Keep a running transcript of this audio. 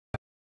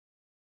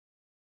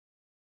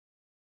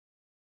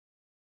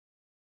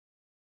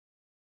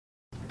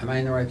Am I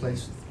in the right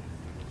place?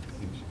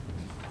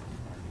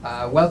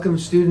 Welcome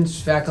students,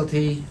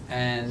 faculty,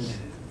 and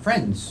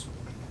friends.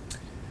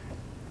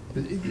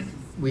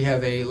 We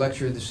have a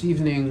lecture this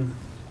evening.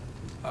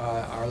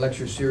 Our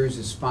lecture series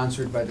is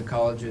sponsored by the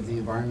College of the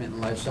Environment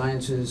and Life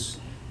Sciences,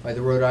 by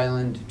the Rhode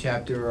Island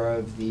chapter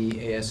of the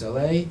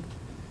ASLA,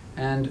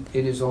 and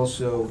it is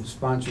also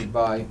sponsored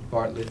by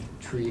Bartlett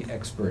Tree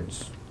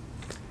Experts.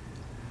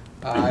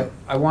 I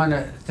want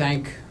to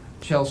thank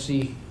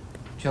Chelsea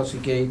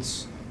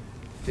Gates,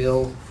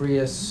 Phil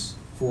Frias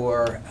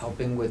for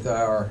helping with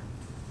our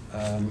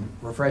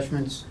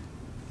refreshments.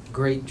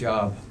 Great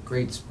job,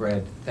 great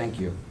spread, thank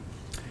you.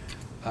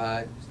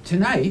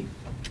 Tonight,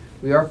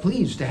 we are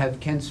pleased to have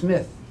Ken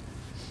Smith.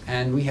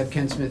 And we have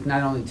Ken Smith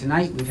not only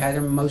tonight, we've had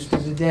him most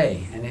of the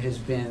day, and it has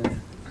been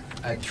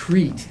a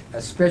treat,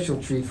 a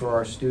special treat for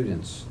our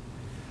students.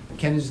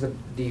 Ken is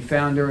the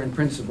founder and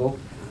principal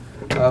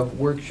of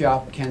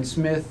Workshop Ken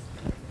Smith,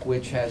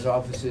 which has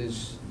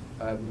offices,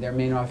 their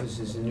main office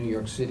is in New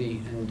York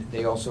City, and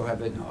they also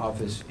have an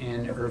office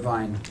in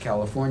Irvine,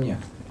 California.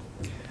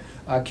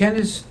 Ken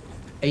is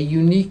a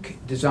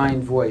unique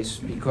design voice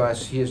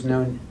because he is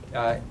known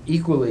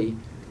equally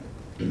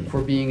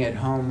for being at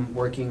home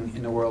working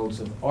in the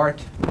worlds of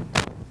art,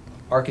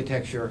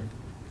 architecture,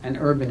 and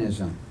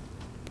urbanism.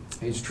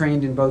 He's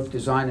trained in both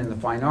design and the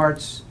fine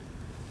arts,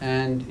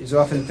 and is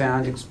often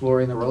found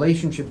exploring the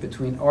relationship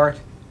between art,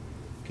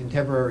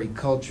 contemporary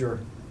culture,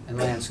 and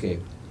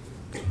landscape.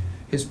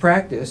 His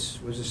practice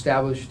was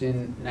established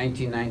in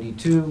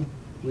 1992,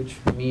 which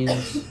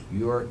means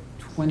you're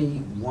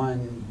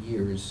 21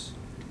 years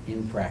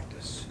in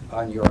practice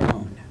on your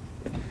own.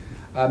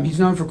 He's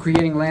known for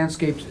creating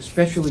landscapes,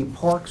 especially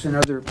parks and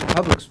other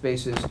public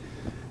spaces,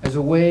 as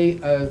a way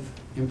of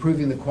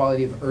improving the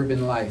quality of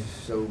urban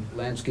life. So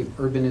landscape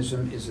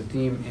urbanism is a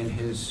theme in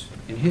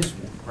his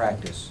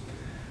practice.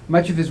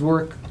 Much of his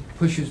work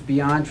pushes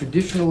beyond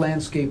traditional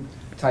landscape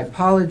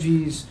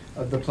typologies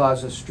of the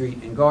plaza,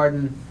 street, and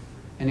garden,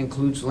 and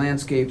includes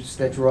landscapes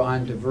that draw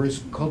on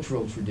diverse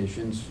cultural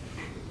traditions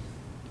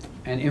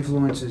and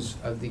influences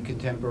of the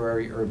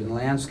contemporary urban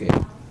landscape.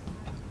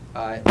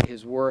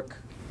 His work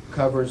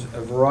covers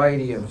a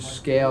variety of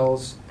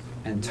scales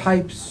and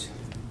types,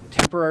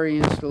 temporary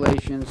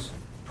installations,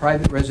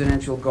 private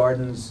residential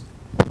gardens,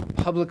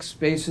 public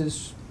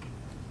spaces,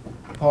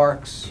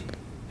 parks,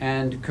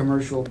 and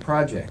commercial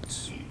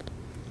projects.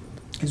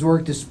 His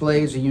work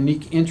displays a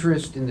unique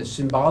interest in the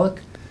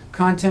symbolic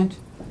content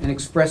and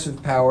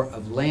expressive power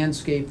of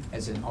landscape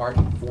as an art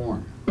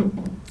form.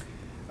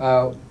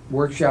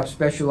 Workshop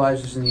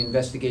specializes in the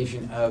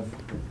investigation of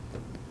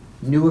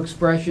new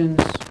expressions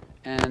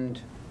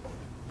and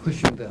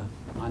pushing the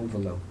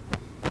envelope.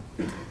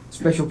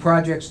 Special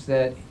projects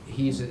that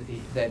he's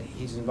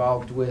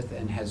involved with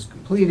and has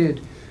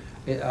completed,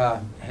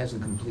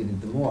 hasn't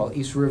completed them all.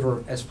 East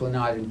River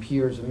Esplanade and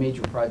Piers, a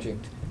major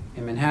project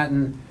in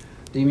Manhattan,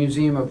 the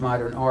Museum of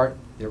Modern Art,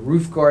 the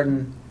Roof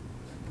Garden,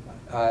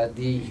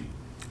 the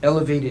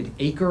Elevated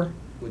Acre,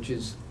 which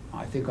is,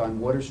 I think,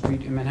 on Water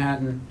Street in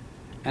Manhattan,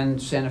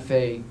 and Santa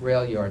Fe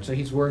Rail Yard. So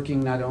he's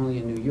working not only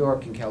in New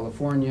York and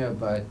California,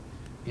 but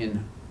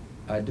in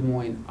Des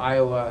Moines,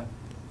 Iowa,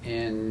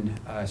 in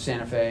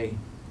Santa Fe,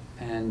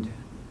 and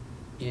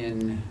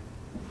in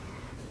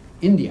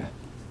India,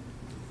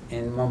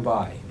 in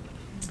Mumbai.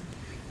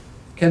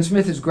 Ken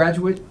Smith is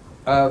graduate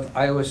of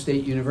Iowa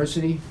State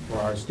University for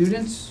our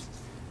students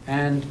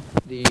and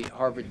the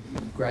Harvard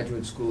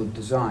Graduate School of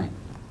Design.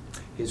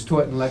 He's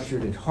taught and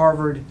lectured at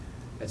Harvard,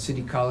 at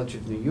City College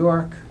of New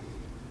York,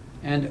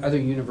 and other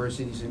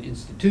universities and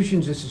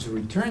institutions. This is a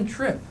return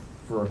trip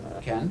for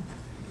Ken.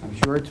 I'm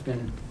sure it's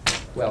been,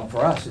 well,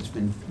 for us, it's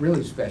been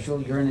really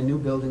special. You're in a new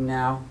building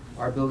now.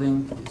 Our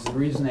building is the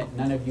reason that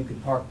none of you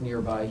could park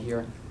nearby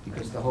here,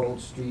 because the whole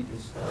street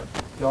is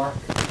dark,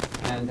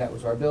 and that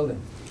was our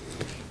building.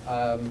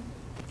 But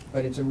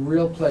it's a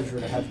real pleasure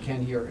to have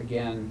Ken here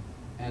again,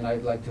 and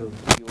I'd like to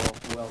you all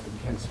to welcome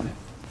Ken Smith.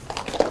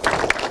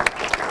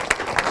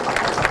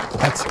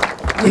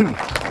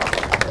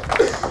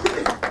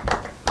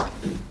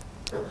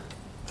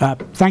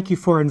 Thank you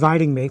for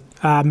inviting me.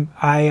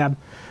 I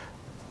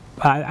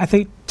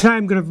think tonight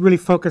I'm going to really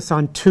focus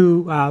on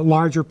two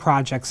larger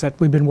projects that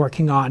we've been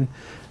working on,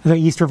 the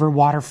East River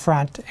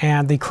Waterfront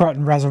and the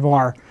Croton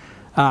Reservoir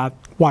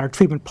Water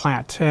Treatment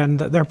Plant. And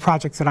they're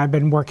projects that I've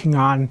been working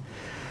on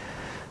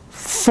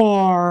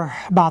for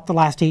about the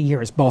last 8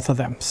 years, both of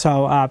them.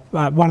 So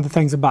one of the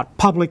things about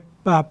public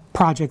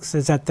projects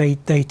is that they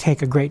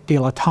take a great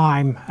deal of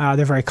time.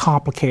 They're very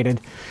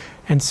complicated,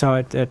 and so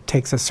it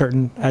takes a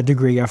certain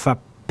degree of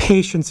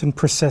patience and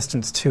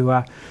persistence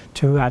to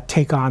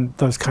take on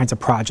those kinds of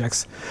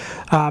projects.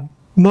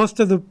 Most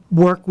of the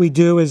work we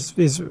do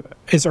is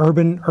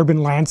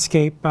urban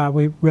landscape.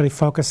 We really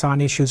focus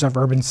on issues of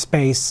urban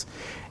space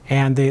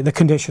and the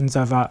conditions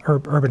of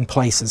urban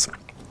places.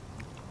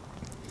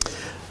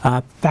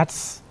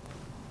 That's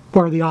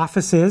where the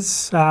office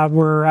is.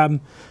 We're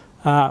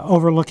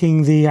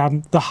overlooking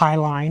the High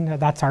Line.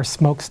 That's our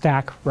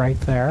smokestack right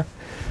there,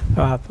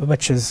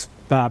 which is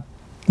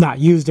not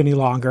used any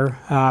longer.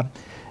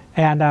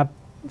 And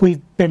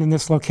we've been in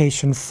this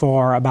location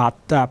for about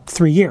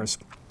 3 years.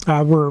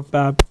 We're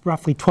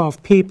roughly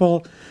 12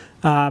 people,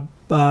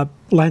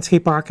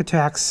 landscape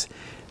architects,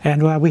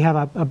 and we have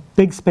a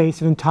big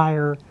space, an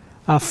entire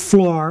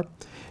floor,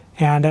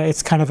 and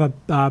it's kind of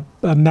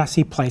a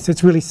messy place.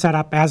 It's really set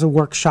up as a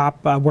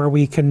workshop where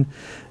we can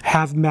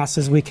have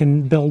messes, we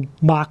can build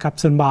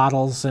mock-ups and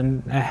models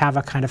and have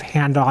a kind of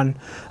hand-on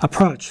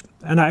approach.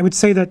 And I would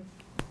say that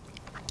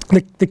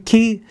the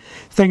key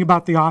thing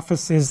about the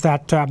office is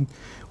that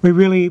we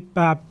really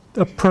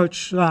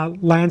approach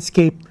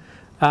landscape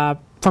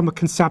from a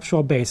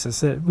conceptual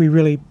basis. We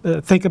really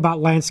think about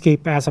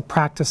landscape as a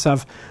practice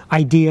of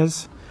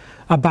ideas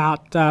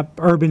about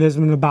urbanism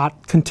and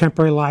about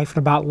contemporary life and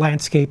about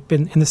landscape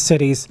in the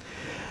cities.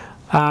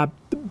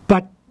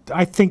 But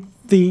I think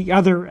the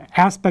other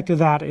aspect of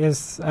that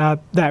is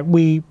that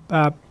we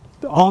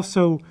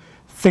also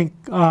think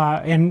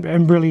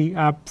and really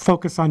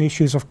focus on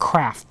issues of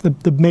craft,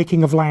 the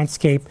making of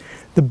landscape,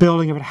 the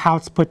building of it, how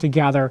it's put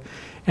together,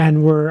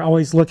 and we're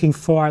always looking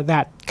for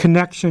that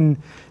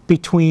connection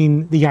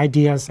between the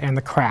ideas and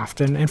the craft.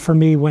 And for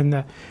me, when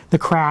the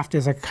craft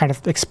is a kind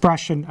of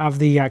expression of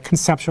the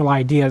conceptual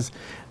ideas,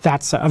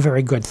 that's a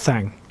very good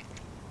thing.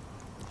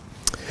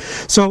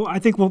 So I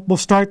think we'll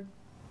start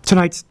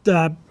tonight's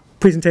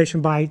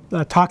presentation by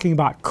talking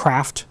about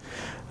craft.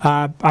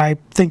 I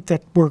think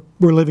that we're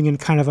living in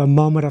kind of a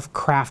moment of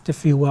craft,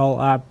 if you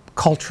will,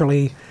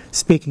 culturally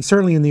speaking.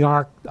 Certainly in the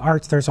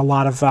arts, there's a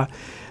lot of,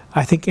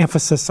 I think,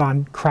 emphasis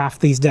on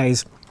craft these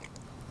days.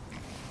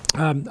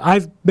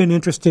 I've been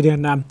interested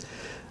in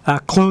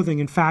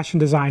clothing and fashion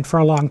design for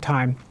a long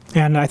time,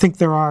 and I think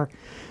there are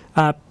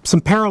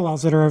some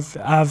parallels that are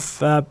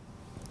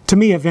to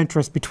me, of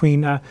interest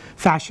between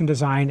fashion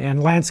design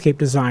and landscape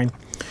design.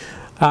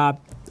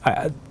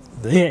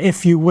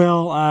 If you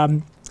will,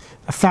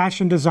 a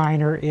fashion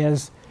designer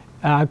is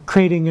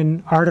creating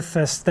an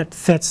artifice that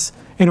fits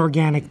an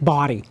organic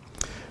body.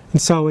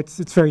 And so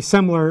it's very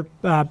similar,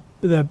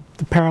 the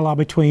parallel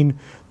between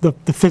the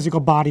physical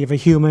body of a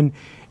human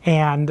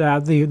and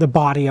the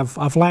body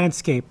of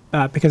landscape,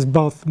 because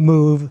both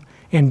move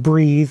and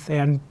breathe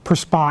and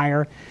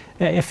perspire,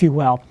 if you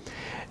will.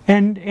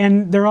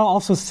 And there are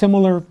also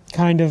similar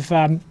kind of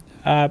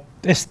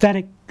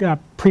aesthetic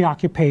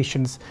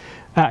preoccupations.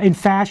 In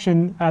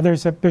fashion,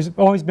 there's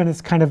always been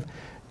this kind of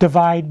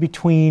divide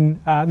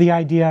between the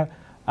idea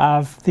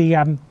of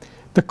the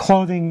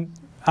clothing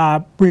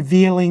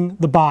revealing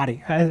the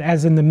body,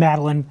 as in the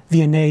Madeleine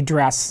Vianney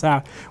dress,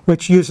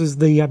 which uses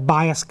the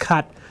bias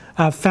cut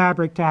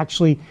fabric to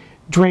actually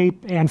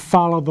drape and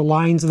follow the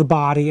lines of the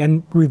body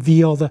and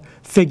reveal the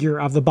figure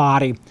of the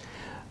body.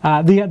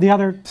 The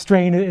other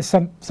strain is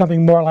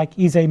something more like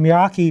Ise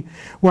Miyake,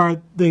 where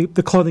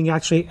the clothing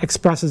actually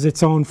expresses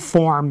its own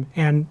form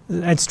and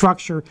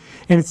structure,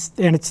 and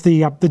it's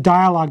the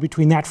dialogue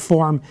between that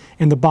form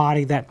and the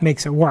body that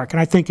makes it work. And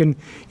I think in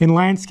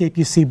landscape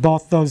you see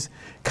both those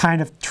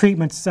kind of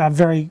treatments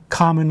very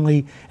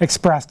commonly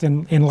expressed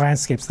in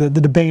landscapes. The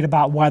debate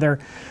about whether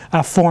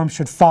form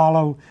should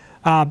follow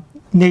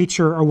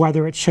nature or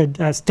whether it should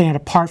stand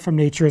apart from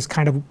nature is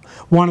kind of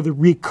one of the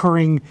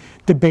recurring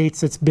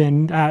debates that's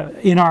been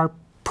in our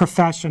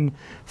profession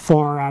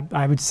for,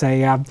 I would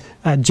say,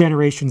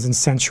 generations and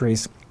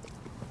centuries.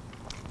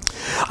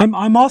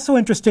 I'm also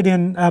interested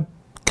in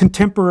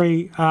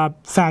contemporary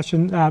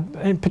fashion,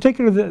 in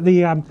particular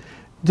the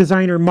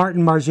designer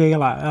Martin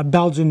Margiela, a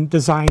Belgian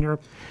designer.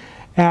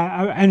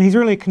 And he's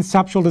really a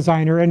conceptual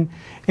designer.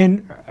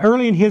 And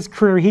early in his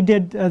career, he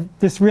did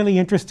this really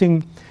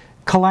interesting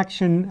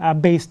collection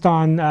based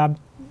on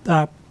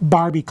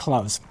Barbie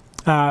clothes.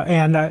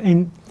 And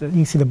you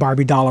can see the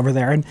Barbie doll over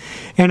there.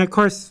 And of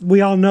course,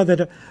 we all know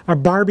that a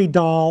Barbie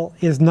doll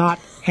is not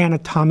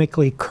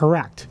anatomically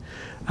correct.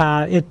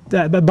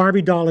 The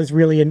Barbie doll is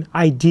really an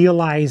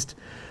idealized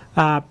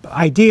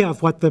idea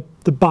of what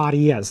the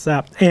body is.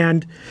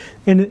 And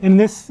in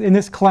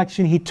this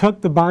collection, he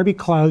took the Barbie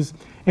clothes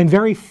and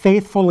very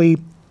faithfully,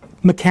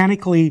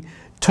 mechanically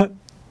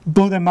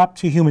blew them up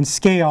to human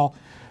scale.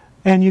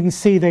 And you can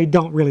see they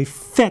don't really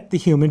fit the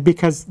human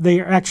because they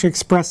are actually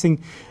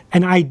expressing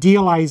an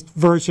idealized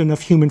version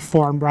of human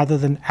form rather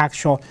than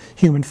actual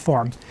human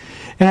form.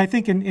 And I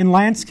think in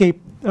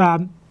landscape,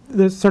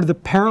 the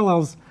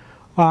parallels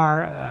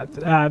are,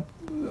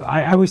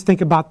 I always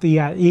think about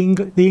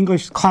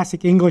the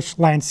classic English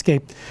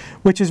landscape,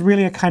 which is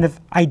really a kind of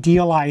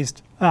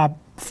idealized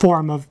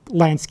form of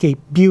landscape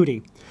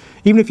beauty.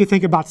 Even if you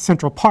think about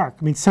Central Park,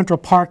 I mean, Central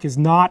Park is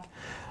not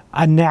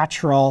a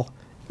natural,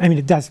 I mean,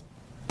 it does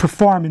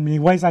perform in many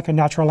ways like a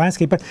natural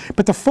landscape,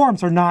 but the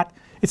forms are not,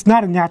 it's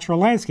not a natural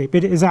landscape.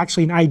 It is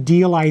actually an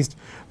idealized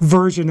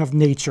version of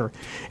nature.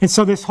 And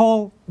so this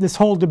whole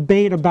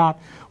debate about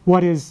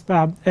what is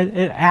an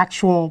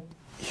actual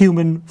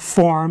human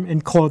form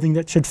and clothing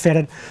that should fit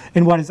it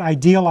and what is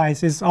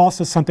idealized is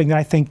also something that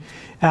I think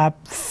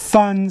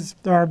funds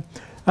or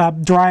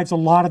drives a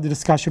lot of the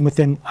discussion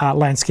within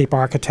landscape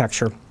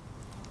architecture.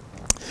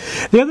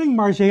 The other thing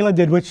Margiela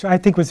did, which I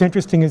think was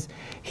interesting, is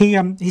he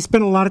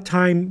spent a lot of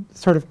time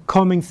sort of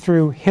combing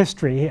through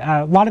history.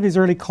 A lot of his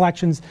early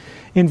collections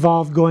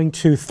involved going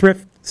to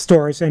thrift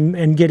stores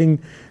and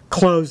getting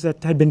clothes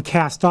that had been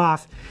cast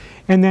off,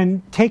 and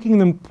then taking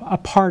them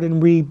apart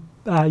and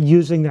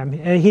reusing them.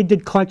 He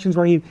did collections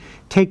where he'd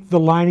take the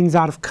linings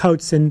out of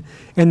coats and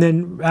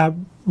then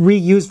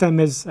reuse them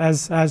as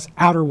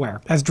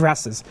outerwear, as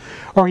dresses.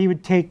 Or he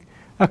would take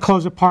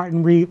clothes apart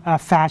and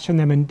refashion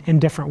them in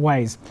different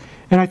ways.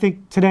 And I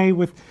think today,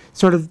 with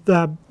sort of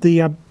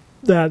the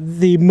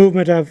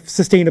movement of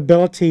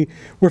sustainability,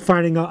 we're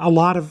finding a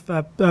lot of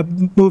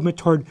movement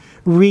toward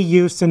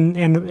reuse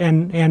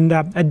and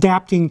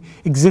adapting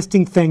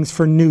existing things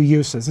for new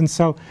uses. And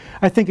so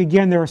I think,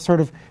 again, there are sort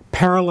of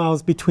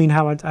parallels between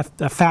how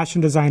a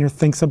fashion designer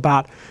thinks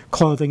about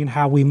clothing and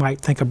how we might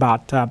think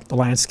about the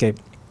landscape.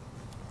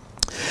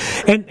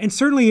 And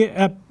certainly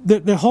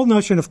the whole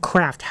notion of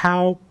craft,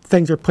 how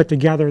things are put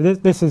together.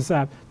 This is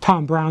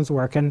Tom Brown's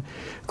work, and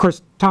of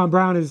course Tom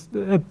Brown is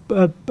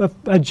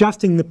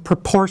adjusting the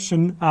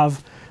proportion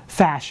of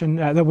fashion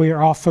that we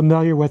are all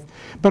familiar with,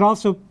 but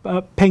also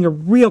paying a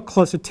real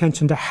close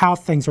attention to how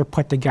things are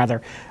put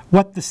together,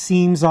 what the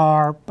seams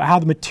are, how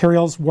the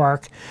materials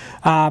work,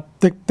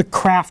 the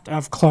craft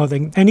of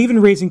clothing, and even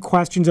raising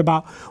questions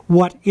about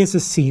what is a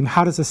seam,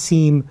 how does a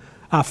seam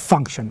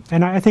function.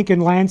 And I think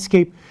in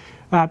landscape,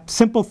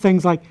 simple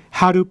things like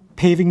how do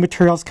paving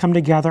materials come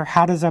together?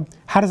 How does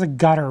a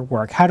gutter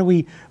work? How do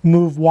we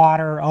move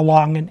water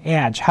along an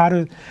edge? How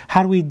do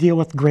we deal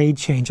with grade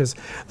changes?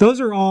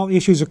 Those are all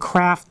issues of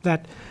craft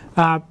that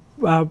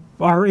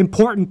are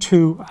important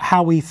to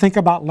how we think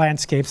about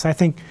landscapes. I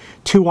think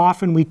too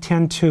often we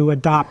tend to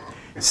adopt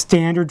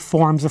standard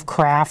forms of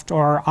craft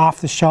or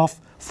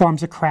off-the-shelf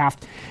forms of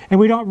craft, and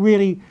we don't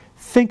really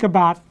think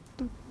about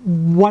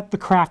what the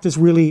craft is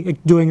really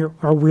doing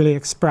or really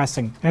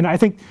expressing. And I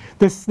think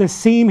this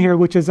seam here,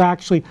 which is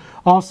actually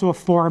also a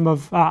form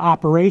of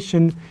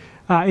operation,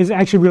 is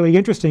actually really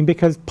interesting,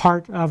 because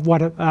part of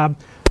what a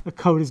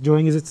coat is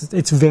doing is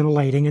it's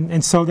ventilating,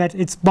 and so that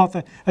it's both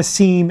a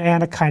seam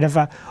and a kind of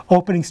a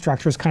opening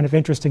structure is kind of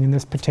interesting in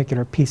this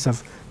particular piece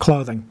of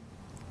clothing.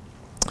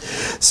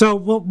 So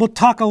we'll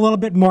talk a little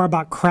bit more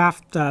about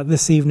craft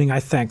this evening, I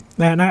think.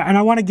 And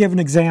I want to give an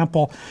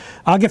example.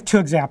 I'll give two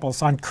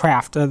examples on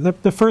craft.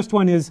 The first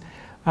one is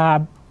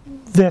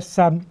this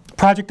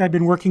project I've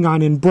been working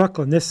on in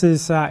Brooklyn. This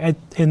is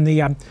in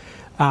the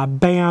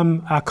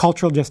BAM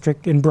Cultural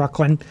District in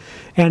Brooklyn.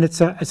 And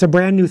it's a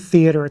brand new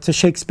theater. It's a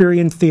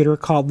Shakespearean theater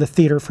called the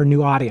Theater for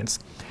New Audience.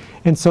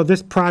 And so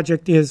this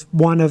project is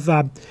one of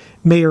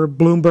Mayor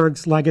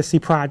Bloomberg's legacy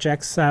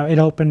projects. It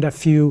opened a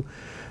few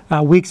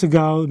weeks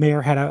ago. The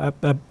mayor had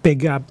a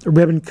big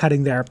ribbon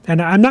cutting there.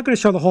 And I'm not going to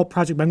show the whole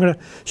project, but I'm going to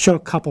show a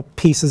couple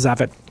pieces of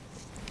it.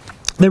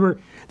 There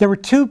were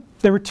two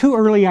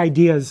early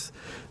ideas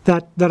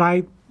that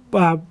I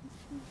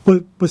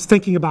was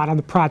thinking about on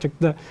the project.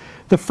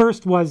 The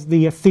first was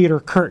the theater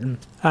curtain,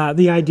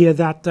 the idea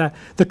that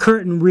the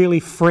curtain really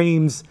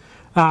frames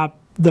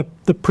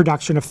the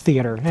production of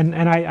theater. And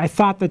I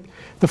thought that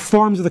the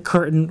forms of the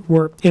curtain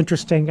were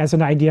interesting as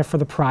an idea for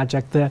the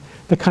project, the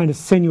kind of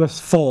sinuous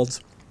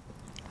folds.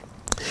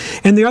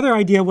 And the other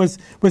idea was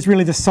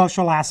really the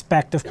social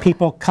aspect of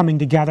people coming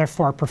together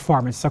for a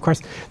performance. So of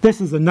course, this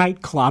is a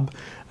nightclub.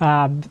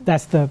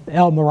 That's the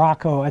El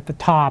Morocco at the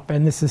top,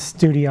 and this is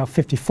Studio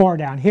 54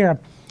 down here.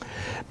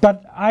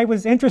 But I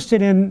was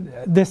interested in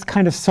this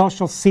kind of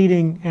social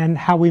seating and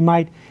how we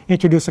might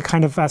introduce a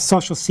kind of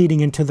social seating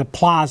into the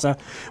plaza,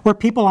 where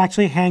people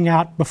actually hang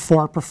out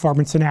before a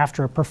performance and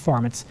after a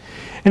performance.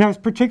 And I was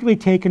particularly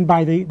taken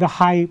by the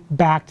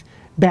high-backed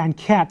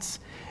banquettes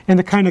and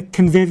the kind of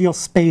convivial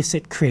space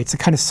it creates, the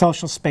kind of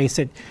social space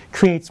it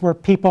creates, where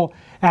people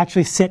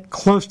actually sit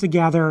close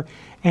together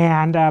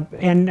and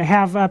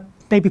have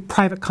maybe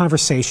private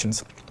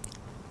conversations.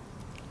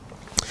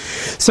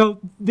 So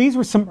these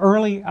were some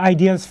early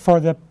ideas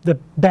for the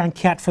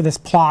banquette for this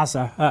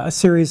plaza, a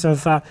series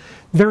of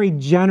very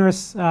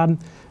generous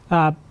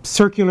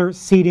circular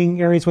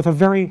seating areas with a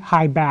very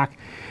high back.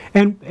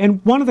 And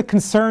one of the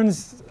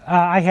concerns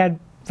I had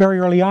very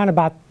early on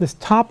about this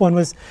top one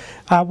was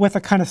with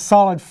a kind of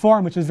solid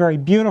form, which is very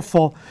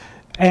beautiful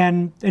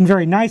and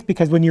very nice,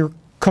 because when you're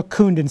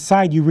cocooned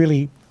inside, you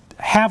really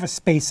have a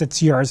space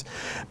that's yours.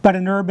 But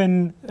in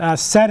urban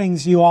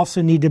settings, you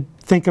also need to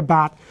think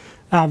about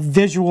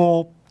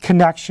visual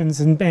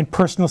connections and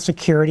personal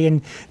security,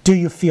 and do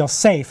you feel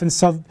safe? And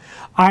so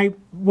I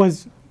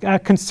was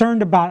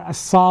concerned about a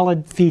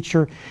solid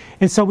feature,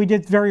 and so we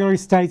did very early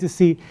studies to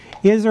see,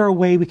 is there a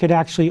way we could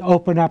actually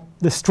open up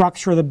the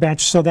structure of the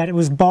bench so that it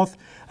was both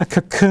a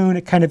cocoon,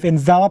 it kind of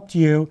enveloped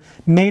you,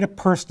 made a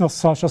personal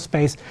social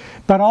space,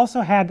 but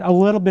also had a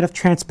little bit of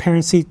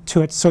transparency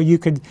to it so you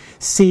could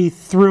see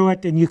through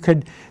it and you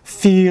could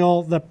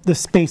feel the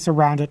space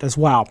around it as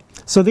well.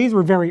 So these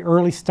were very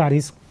early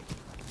studies.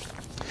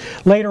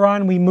 Later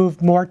on, we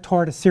moved more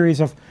toward a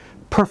series of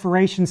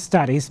perforation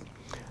studies,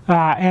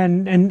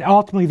 and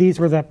ultimately these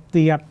were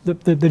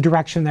the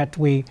direction that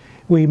we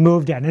we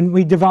moved in. And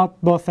we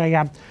developed both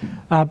a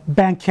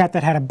banquette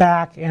that had a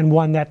back and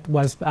one that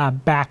was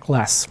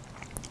backless.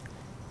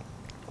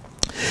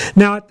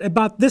 Now, at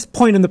about this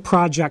point in the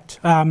project,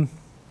 you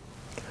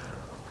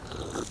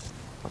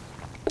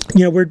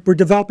know, we're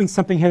developing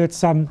something here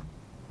that's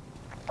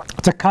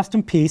it's a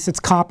custom piece. It's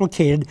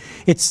complicated.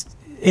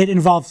 It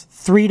involves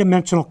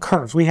three-dimensional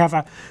curves. We have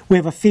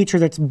a feature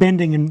that's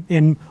bending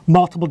in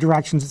multiple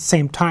directions at the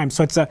same time.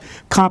 So it's a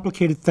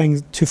complicated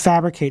thing to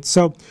fabricate.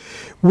 So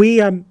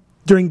we,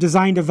 during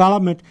design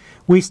development,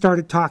 we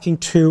started talking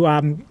to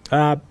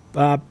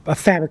a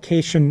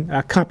fabrication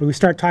company. We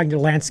started talking to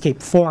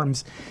Landscape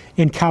Forms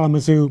in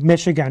Kalamazoo,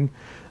 Michigan,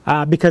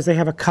 because they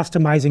have a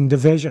customizing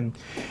division.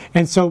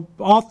 And so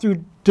all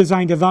through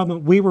design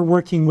development, we were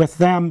working with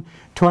them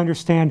to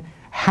understand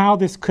how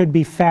this could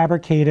be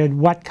fabricated,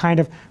 what kind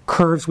of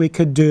curves we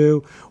could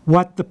do,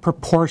 what the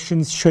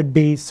proportions should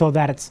be so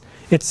that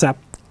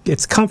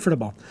it's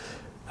comfortable.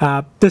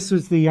 This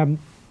was the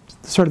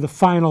sort of the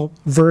final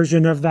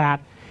version of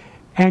that.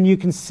 And you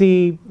can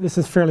see this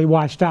is fairly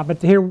washed out,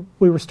 but here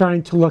we were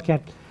starting to look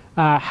at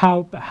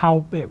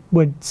how it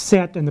would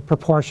sit and the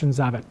proportions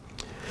of it.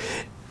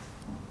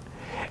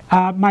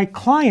 My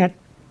client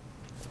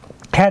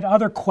had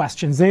other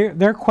questions.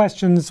 Their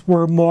questions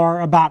were more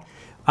about,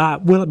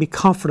 will it be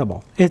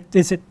comfortable?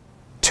 Is it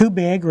too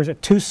big or is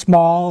it too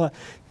small?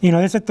 You know,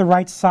 is it the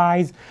right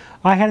size?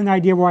 I had an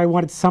idea where I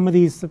wanted some of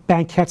these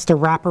banquettes to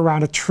wrap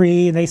around a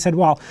tree, and they said,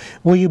 well,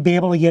 will you be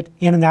able to get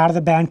in and out of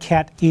the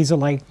banquette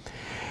easily?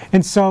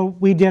 And so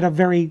we did a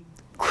very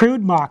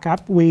crude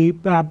mock-up. We,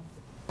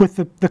 with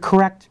the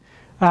correct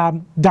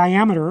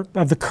diameter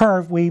of the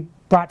curve, we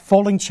brought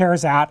folding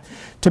chairs out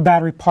to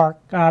Battery Park,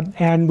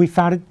 and we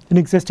found an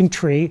existing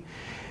tree,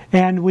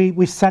 and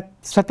we set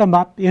them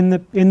up in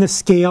the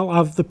scale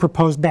of the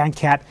proposed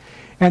banquette.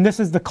 And this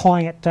is the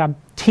client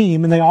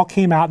team, and they all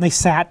came out and they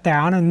sat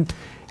down and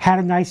had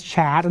a nice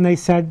chat, and they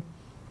said,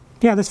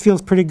 yeah, this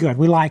feels pretty good.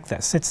 We like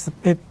this. I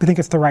think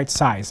it's the right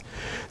size.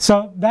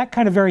 So that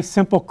kind of very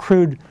simple,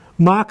 crude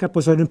mock-up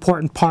was an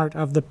important part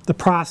of the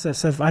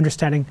process of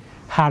understanding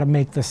how to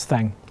make this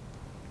thing.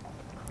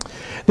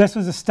 This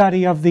was a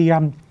study of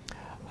the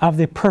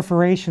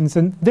perforations,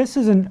 and this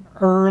is an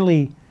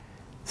early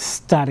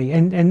study.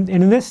 And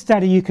in this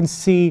study, you can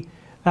see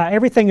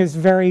everything is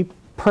very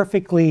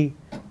perfectly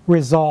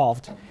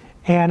resolved.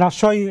 And I'll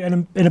show you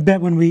in a bit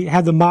when we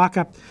had the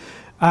mock-up.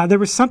 There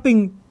was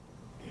something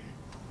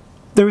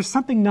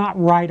not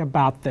right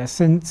about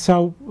this, and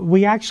so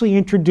we actually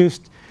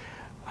introduced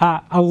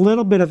a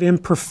little bit of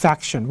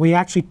imperfection. We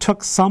actually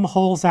took some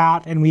holes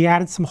out and we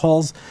added some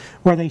holes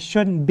where they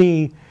shouldn't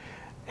be.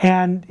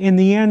 And in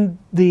the end,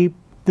 the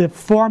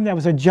form that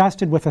was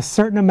adjusted with a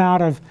certain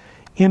amount of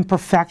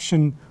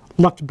imperfection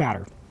looked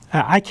better.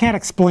 I can't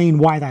explain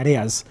why that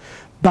is,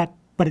 but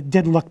it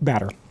did look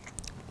better.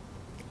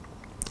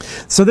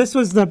 So this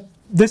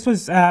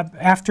was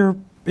after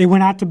it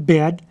went out to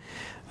bid,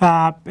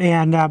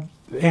 and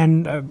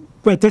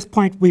at this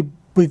point we've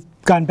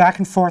gone back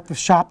and forth with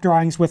shop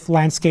drawings with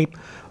Landscape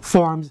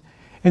Forms,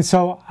 and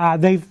so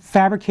they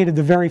fabricated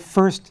the very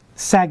first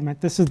segment.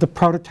 This is the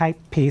prototype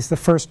piece, the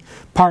first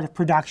part of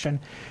production.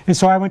 And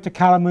so I went to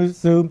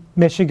Kalamazoo,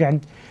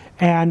 Michigan,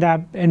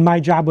 and my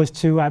job was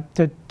to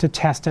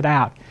test it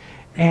out.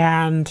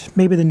 And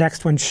maybe the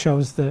next one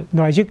shows the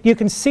noise. You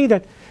can see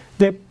that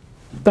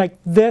like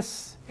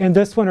this and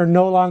this one are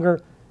no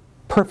longer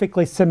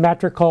perfectly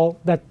symmetrical,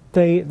 that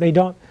they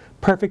don't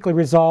perfectly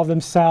resolve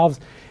themselves.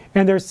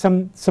 And there's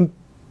some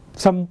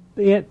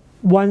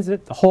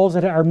holes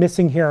that are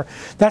missing here.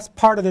 That's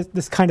part of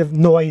this kind of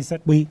noise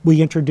that we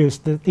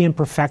introduced, the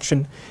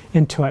imperfection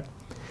into it.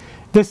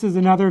 This is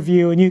another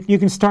view, and you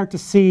can start to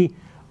see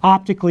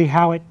optically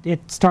how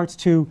it starts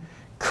to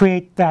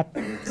create that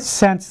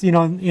sense, you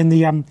know, in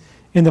the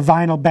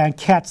vinyl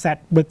banquettes,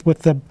 that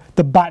with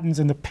the buttons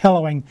and the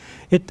pillowing,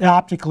 it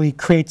optically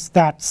creates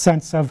that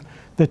sense of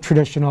the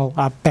traditional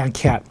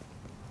banquette.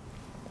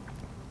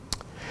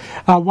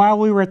 While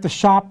we were at the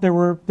shop, there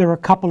were a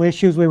couple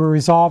issues we were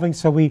resolving.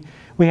 So we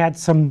had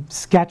some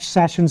sketch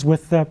sessions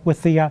with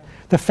the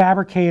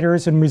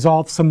fabricators and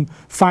resolved some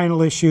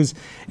final issues,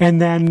 and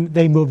then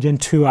they moved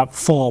into a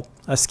full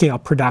scale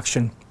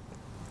production.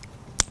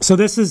 So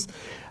this is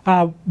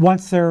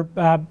once they're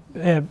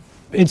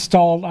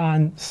installed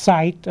on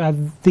site.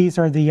 These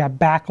are the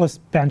backless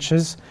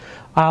benches.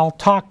 I'll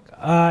talk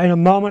in a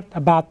moment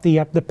about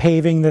the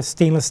paving, the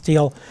stainless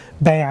steel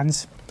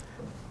bands.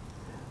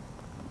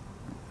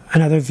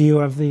 Another view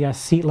of the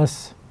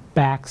seatless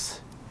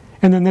backs,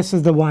 and then this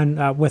is the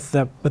one with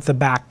the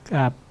back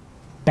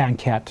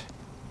banquette.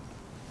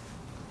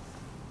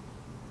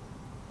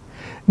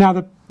 Now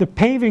the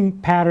paving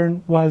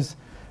pattern was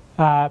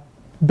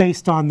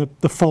based on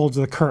the folds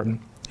of the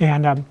curtain,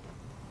 and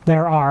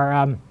there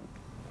are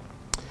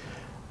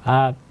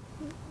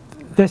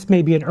this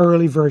may be an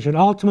early version.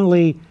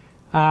 Ultimately,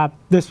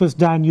 this was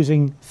done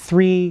using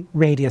 3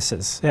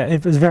 radiuses.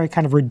 It was very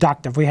kind of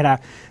reductive. We had a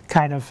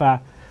kind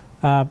of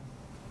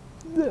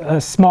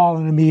a small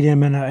and a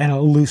medium and a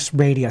loose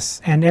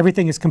radius, and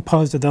everything is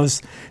composed of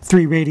those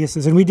 3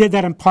 radiuses. And we did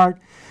that in part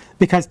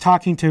because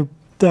talking to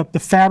the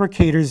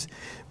fabricators,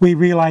 we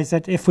realized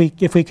that if we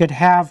could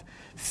have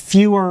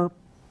fewer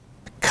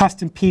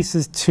custom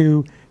pieces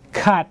to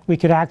cut, we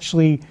could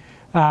actually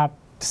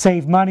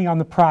save money on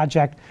the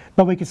project,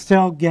 but we could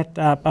still get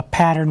a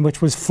pattern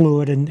which was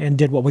fluid and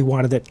did what we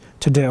wanted it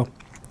to do.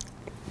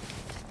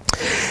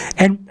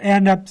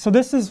 And so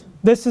this is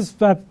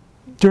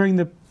during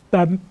the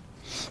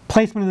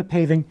placement of the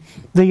paving.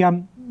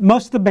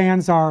 Most of the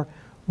bands are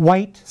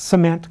white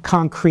cement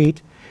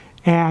concrete,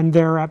 and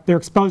they're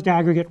exposed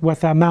aggregate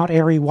with Mount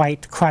Airy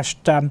white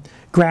crushed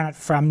granite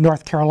from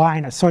North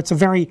Carolina. So it's a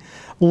very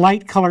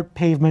light colored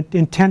pavement,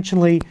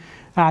 intentionally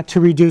to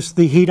reduce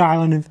the heat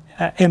island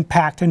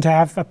impact and to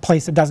have a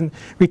place that doesn't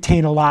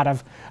retain a lot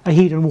of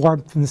heat and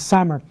warmth in the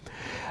summer.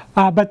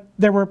 But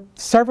there were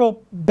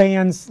several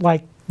bands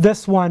like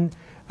this one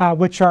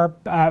which are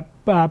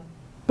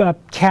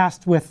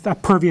cast with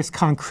pervious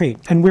concrete.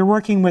 And we're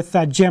working with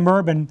Jim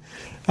Urban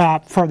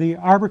for the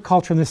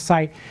arboriculture on this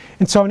site.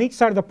 And so on each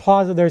side of the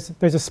plaza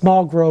there's a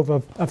small grove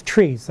of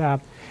trees.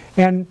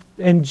 And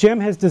Jim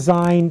has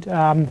designed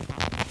a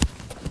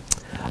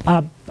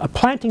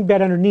planting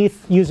bed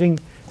underneath using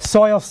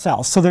soil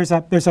cells. So there's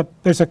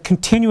a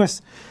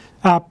continuous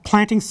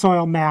planting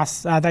soil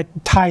mass that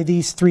tie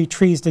these 3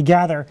 trees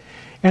together,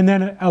 and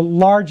then a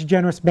large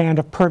generous band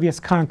of pervious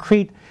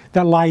concrete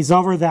that lies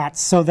over that,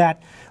 so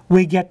that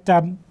we get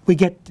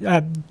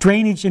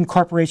drainage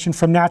incorporation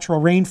from natural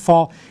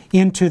rainfall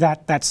into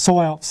that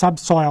soil,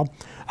 subsoil,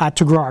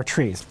 to grow our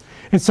trees.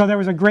 And so there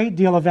was a great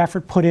deal of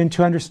effort put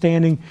into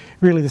understanding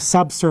really the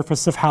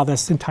subsurface of how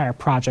this entire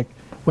project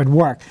would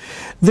work.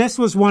 This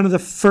was one of the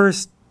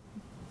first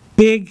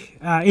big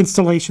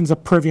installations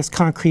of pervious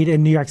concrete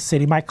in New York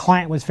City. My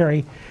client was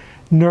very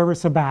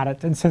nervous about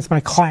it, and since my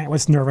client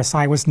was nervous,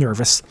 I was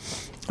nervous.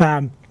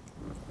 But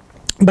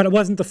it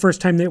wasn't the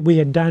first time that we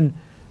had done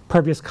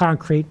pervious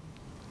concrete.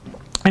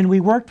 And we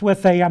worked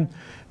with a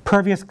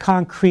pervious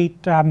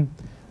concrete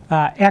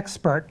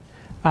expert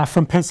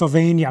from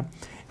Pennsylvania,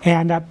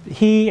 and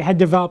he had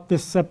developed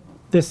this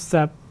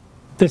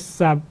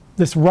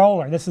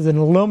roller. This is an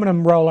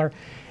aluminum roller,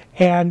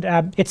 and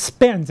it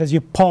spins as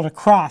you pull it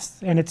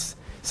across, and it's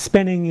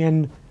spinning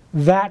in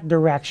that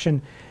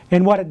direction.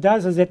 And what it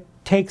does is it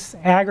takes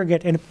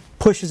aggregate and it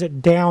pushes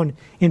it down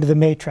into the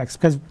matrix,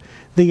 because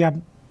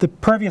the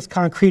pervious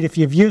concrete, if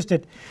you've used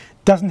it,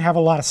 doesn't have a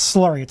lot of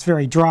slurry. It's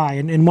very dry,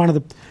 and one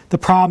of the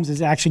problems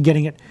is actually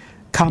getting it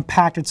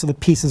compacted so the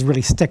pieces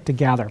really stick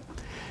together.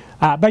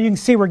 But you can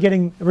see we're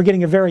getting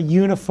a very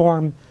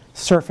uniform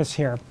surface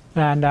here,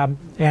 and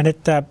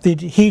the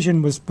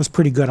adhesion was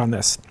pretty good on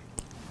this.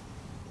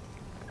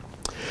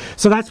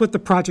 So that's what the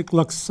project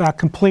looks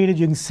completed.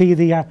 You can see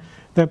the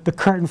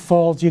curtain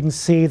folds. You can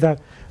see the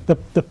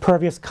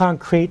pervious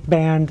concrete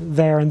band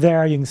there and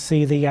there. You can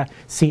see the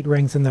seat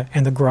rings and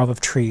the grove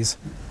of trees.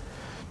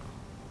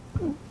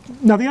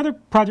 Now the other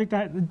project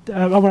I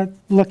want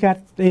to look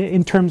at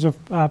in terms of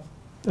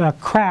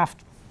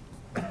craft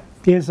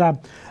is a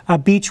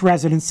beach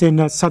residence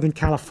in Southern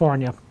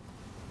California.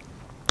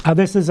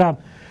 This is a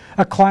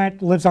client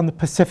who lives on the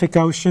Pacific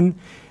Ocean,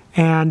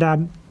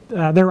 and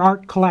they're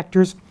art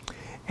collectors.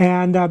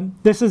 And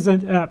this is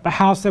a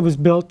house that was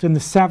built in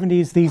the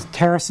 70s. These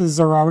terraces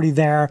are already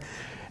there.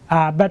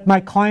 But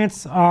my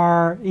clients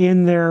are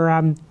in their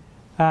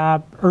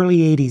early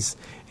 80s.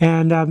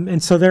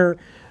 And so they're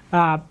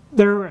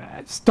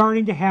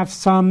starting to have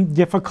some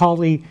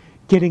difficulty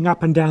getting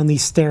up and down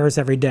these stairs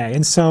every day.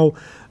 And so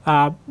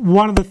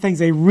one of the things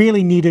they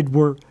really needed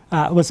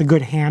was a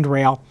good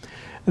handrail.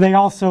 They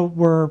also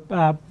were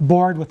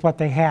bored with what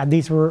they had.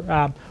 These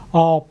were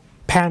all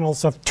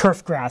panels of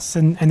turf grass,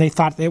 and they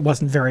thought it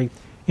wasn't very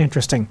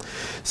interesting.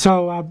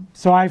 So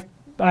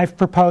I've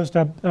proposed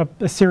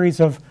a series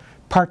of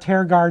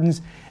parterre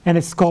gardens and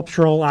a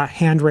sculptural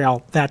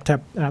handrail that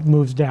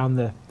moves down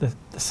the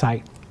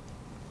site.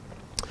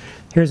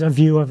 Here's a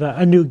view of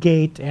a new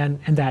gate and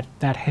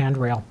that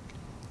handrail.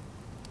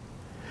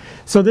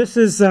 So this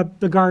is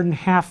the garden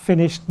half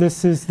finished.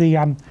 This is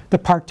the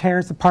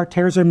parterres. The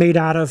parterres are made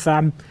out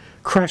of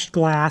crushed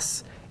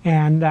glass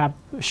and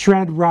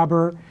shredded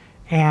rubber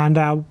and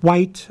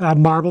white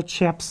marble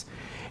chips,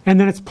 and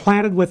then it's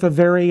planted with a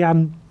very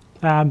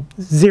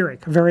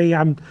xeric, a very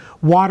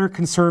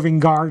water-conserving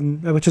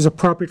garden, which is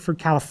appropriate for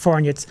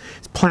California. It's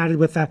planted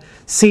with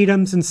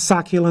sedums and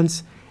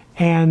succulents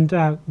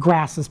and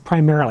grasses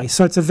primarily.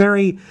 So it's a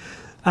very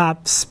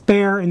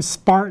spare and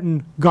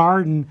Spartan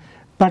garden,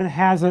 but it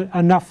has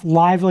enough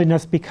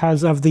liveliness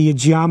because of the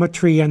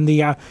geometry and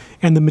the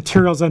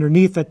materials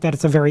underneath it that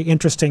it's a very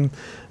interesting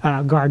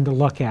garden to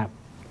look at.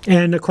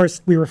 And of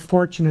course, we were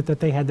fortunate that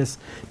they had this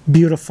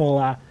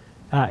beautiful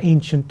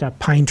ancient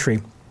pine tree.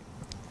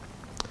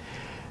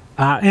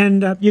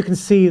 And you can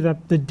see the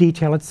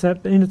detail. It's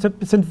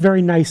a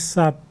very nice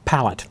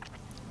palette.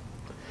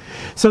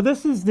 So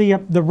this is the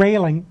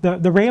railing.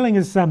 The railing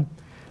is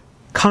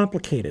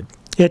complicated.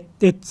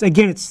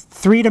 it's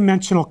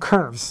three-dimensional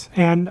curves,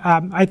 and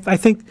I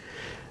think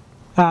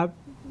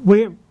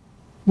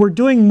we're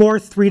doing more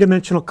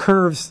three-dimensional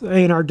curves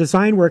in our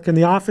design work in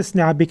the office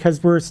now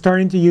because we're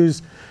starting to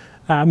use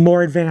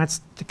more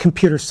advanced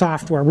computer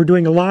software. We're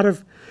doing a lot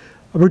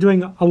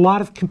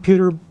of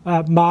computer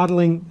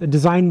modeling,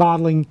 design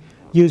modeling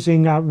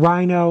using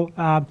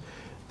Rhino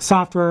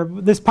software.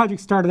 This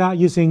project started out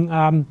using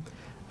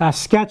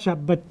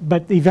SketchUp,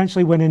 but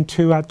eventually went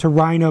into to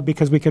Rhino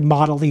because we could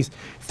model these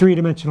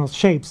three-dimensional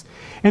shapes.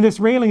 And this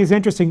railing is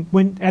interesting.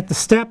 When at the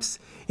steps,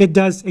 it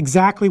does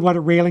exactly what a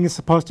railing is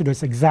supposed to do.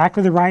 It's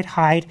exactly the right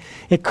height.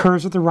 It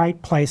curves at the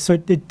right place. So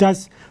it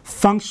does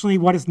functionally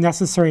what is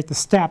necessary at the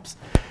steps.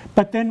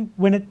 But then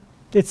when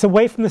it's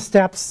away from the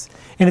steps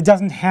and it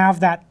doesn't have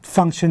that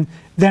function,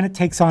 then it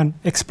takes on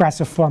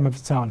expressive form of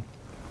its own.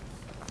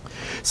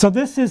 So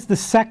this is the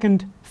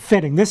second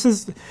fitting. This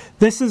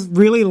is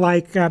really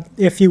like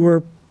if you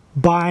were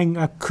buying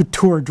a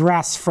couture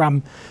dress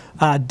from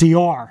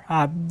Dior.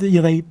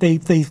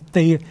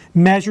 They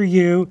measure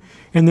you,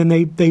 and then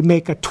they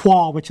make a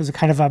toile, which is a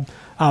kind of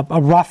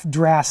a rough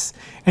dress,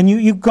 and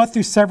you go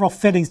through several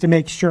fittings to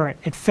make sure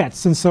it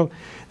fits. And so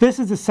this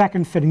is the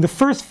second fitting. The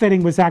first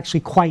fitting was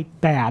actually quite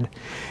bad,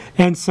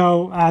 and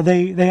so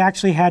they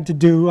actually had to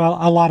do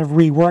a lot of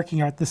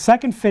reworking. The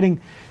second fitting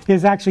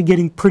is actually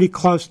getting pretty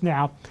close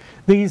now.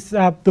 These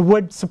the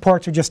wood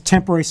supports are just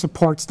temporary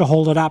supports to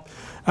hold it up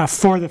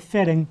for the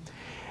fitting.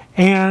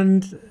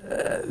 And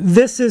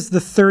this is the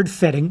third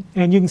fitting,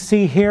 and you can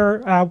see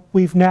here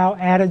we've now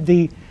added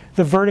the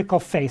vertical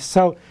face.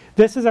 So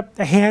this is a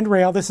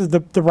handrail. This is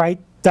the right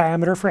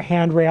diameter for a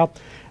handrail.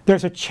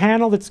 There's a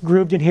channel that's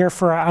grooved in here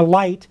for a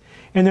light,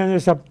 and then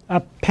there's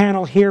a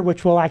panel here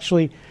which will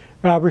actually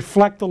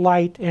reflect the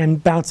light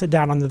and bounce it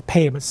down on the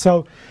pavement.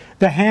 So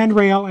the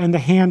handrail and the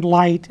hand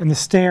light and the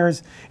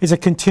stairs is a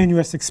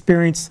continuous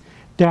experience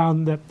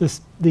down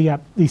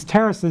these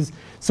terraces.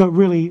 So it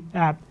really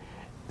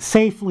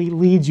safely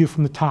leads you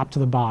from the top to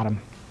the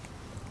bottom.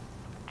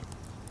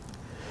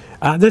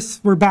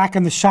 We're back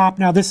in the shop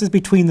now. This is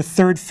between the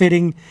third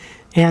fitting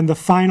and the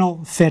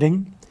final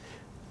fitting.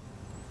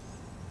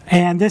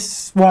 And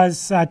this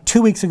was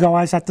 2 weeks ago.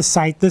 I was at the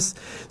site. This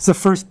is the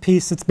first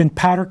piece that's been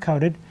powder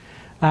coated.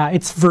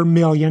 It's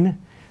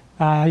vermilion.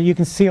 You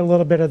can see a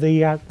little bit of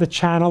the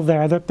channel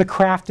there. The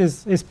craft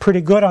is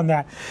pretty good on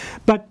that.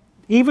 But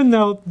even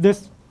though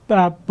this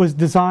was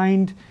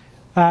designed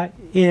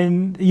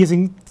in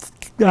using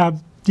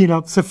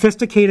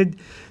sophisticated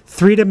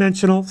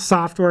three-dimensional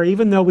software,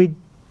 even though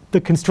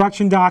the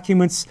construction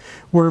documents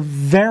were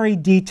very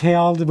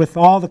detailed with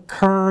all the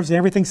curves and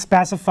everything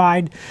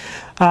specified,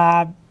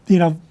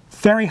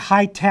 very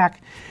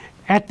high-tech.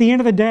 At the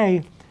end of the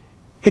day,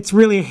 it's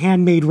really a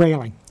handmade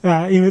railing.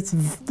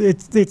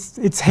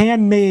 It's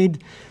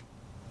handmade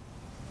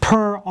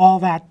per all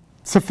that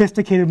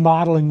sophisticated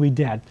modeling we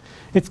did.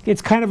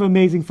 It's kind of an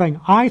amazing thing.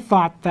 I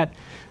thought that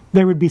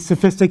there would be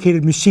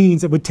sophisticated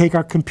machines that would take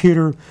our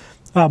computer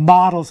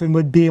models and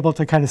would be able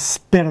to kind of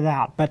spit it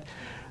out. But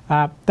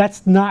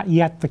that's not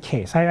yet the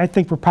case. I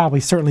think we're probably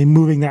certainly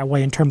moving that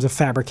way in terms of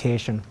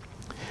fabrication.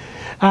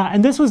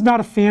 And this was not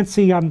a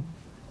fancy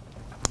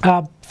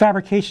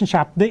fabrication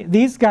shop.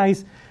 These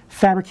guys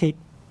fabricate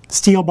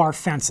steel bar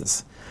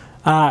fences.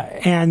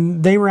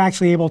 And they were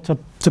actually able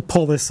to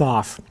pull this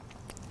off.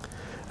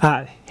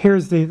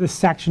 Here's the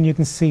section. You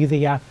can see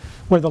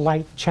where the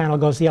light channel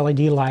goes, the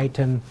LED light,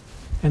 and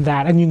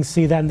that, and you can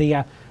see then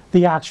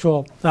the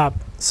actual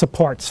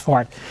supports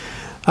for it.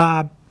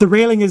 The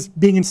railing is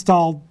being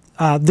installed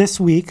this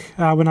week.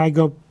 When I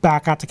go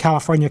back out to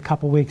California in a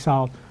couple weeks,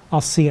 I'll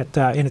see it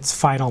in its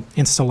final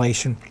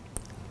installation.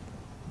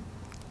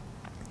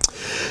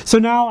 So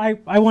now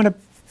I want to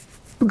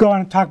go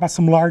on and talk about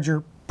some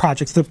larger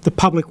projects, the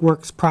public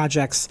works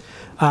projects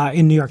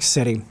in New York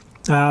City.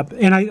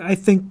 And I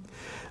think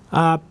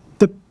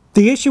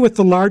the issue with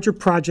the larger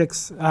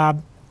projects,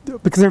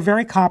 because they're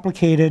very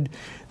complicated,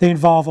 they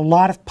involve a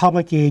lot of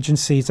public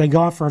agencies, they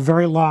go on for a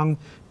very long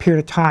period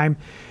of time,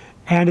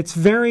 and it's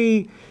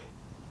very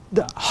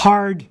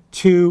hard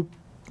to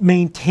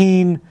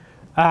maintain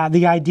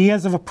the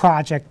ideas of a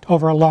project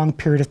over a long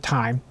period of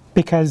time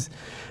because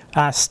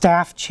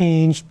staff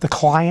change, the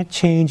client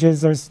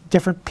changes, there's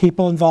different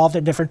people involved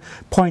at different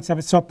points of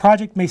it. So a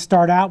project may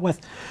start out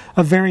with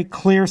a very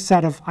clear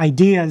set of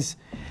ideas,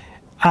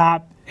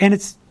 and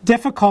it's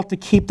difficult to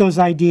keep those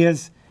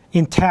ideas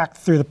intact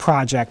through the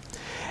project.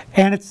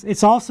 And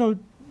it's also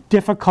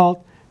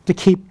difficult to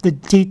keep the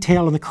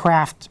detail and the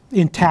craft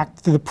intact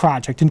through the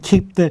project and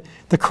keep the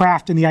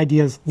craft and the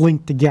ideas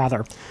linked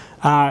together.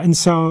 And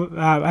so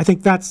I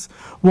think that's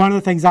one of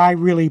the things I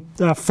really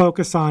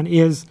focus on,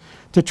 is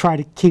to try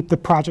to keep the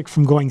project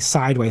from going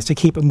sideways, to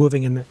keep it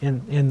moving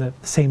in the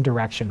same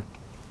direction.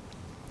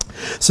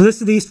 So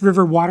this is the East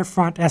River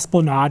Waterfront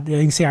Esplanade. You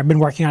can see I've been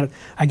working on it,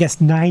 I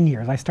guess, 9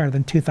 years. I started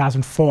in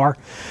 2004,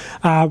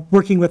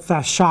 working with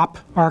shop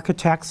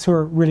architects who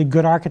are really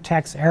good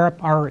architects,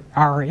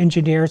 our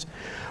engineers.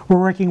 We're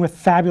working with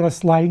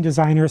fabulous lighting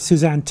designer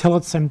Suzanne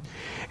Tillotson.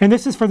 And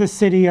this is for the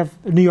city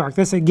of New York.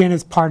 This, again,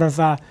 is part of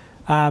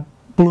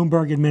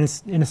Bloomberg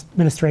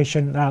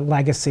administration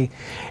legacy.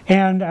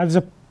 And it was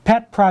a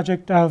pet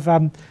project of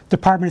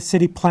Department of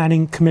City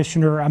Planning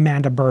Commissioner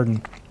Amanda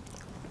Burden.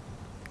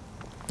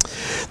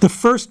 The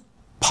first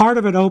part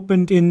of it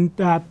opened in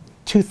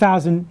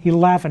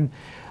 2011.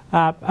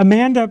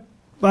 Amanda,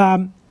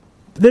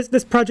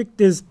 this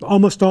project is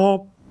almost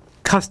all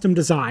custom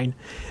design,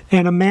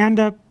 and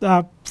Amanda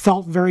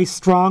felt very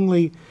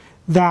strongly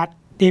that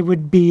it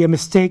would be a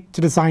mistake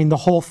to design the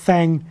whole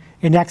thing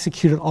and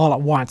execute it all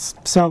at once.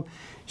 So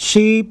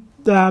she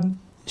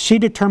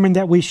determined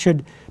that we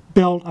should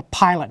build a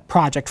pilot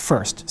project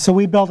first. So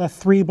we built a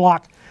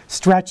 3-block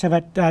stretch of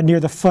it near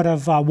the foot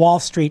of Wall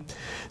Street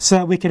so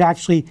that we could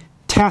actually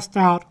test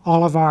out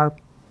all of our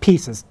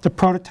pieces, to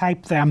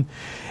prototype them,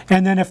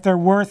 and then if there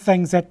were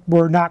things that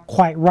were not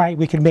quite right,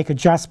 we could make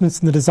adjustments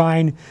in the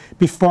design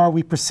before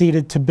we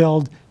proceeded to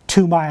build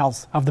 2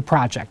 miles of the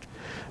project,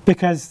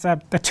 because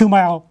a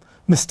 2-mile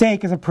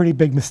mistake is a pretty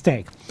big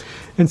mistake.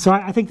 And so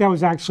I think that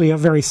was actually a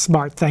very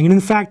smart thing, and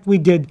in fact we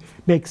did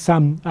make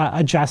some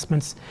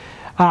adjustments.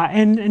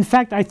 And in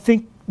fact, I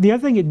think the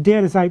other thing it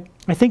did is I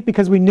think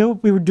because we knew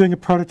we were doing a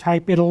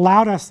prototype, it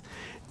allowed us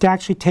to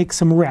actually take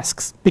some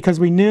risks, because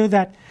we knew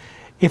that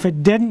if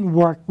it didn't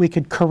work, we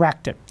could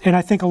correct it. And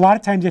I think a lot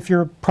of times if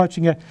you're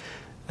approaching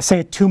say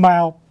a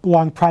 2-mile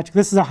long project,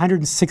 this is a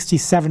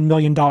 $167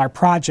 million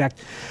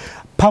project,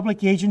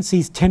 public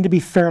agencies tend to be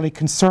fairly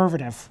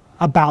conservative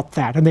about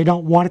that, and they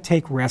don't want to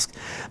take risks.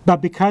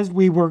 But because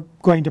we were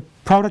going to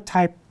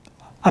prototype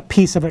a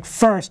piece of it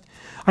first,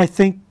 I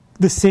think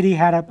the city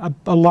had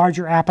a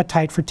larger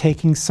appetite for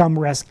taking some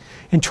risk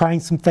and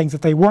trying some things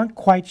that they weren't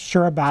quite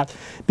sure about,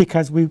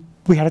 because we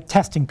had a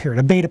testing period,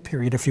 a beta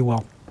period, if you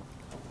will.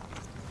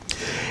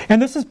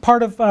 And this is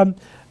part of the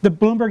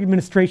Bloomberg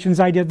administration's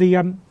idea.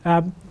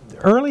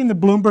 Early in the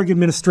Bloomberg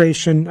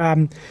administration,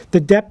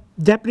 the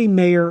deputy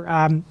mayor,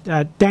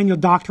 Daniel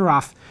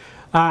Doctoroff,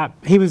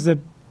 he was the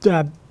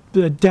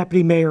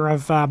deputy mayor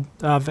of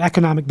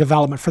economic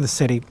development for the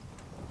city.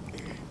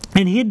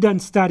 And he had done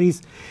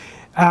studies,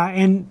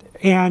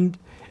 and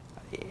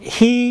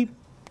he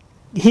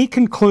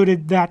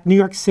concluded that New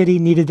York City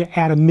needed to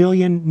add 1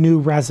 million new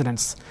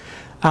residents.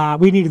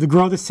 We needed to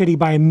grow the city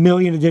by 1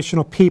 million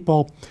additional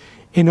people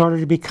in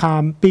order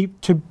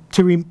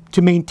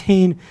to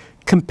maintain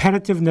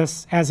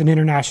competitiveness as an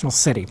international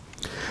city.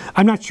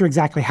 I'm not sure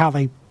exactly how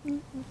they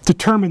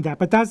determined that,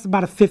 but that's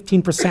about a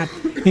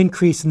 15%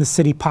 increase in the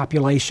city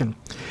population,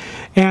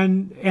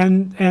 and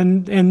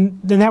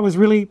that was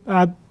really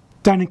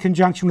done in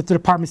conjunction with the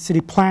Department of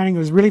City Planning. It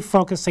was really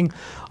focusing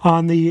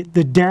on the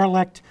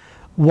derelict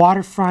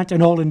waterfront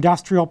and old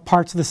industrial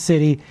parts of the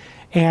city,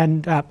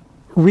 and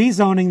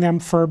rezoning them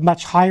for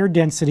much higher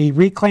density,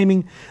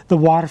 reclaiming the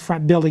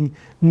waterfront, building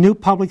new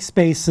public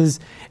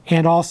spaces,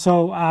 and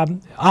also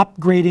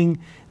upgrading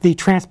the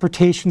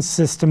transportation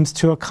systems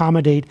to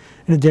accommodate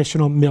an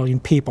additional 1 million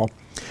people.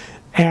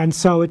 And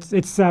so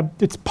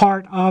it's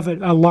part of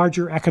a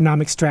larger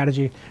economic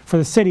strategy for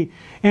the city.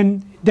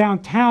 And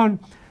downtown,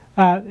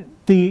 the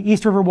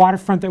East River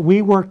waterfront that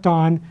we worked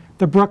on,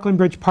 the Brooklyn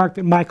Bridge Park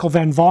that Michael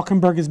Van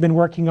Valkenburg has been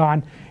working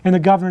on, and the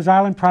Governor's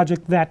Island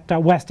project that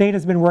West 8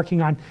 has been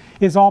working on,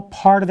 is all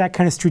part of that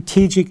kind of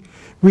strategic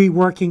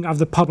reworking of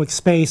the public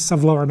space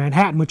of Lower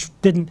Manhattan, which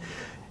didn't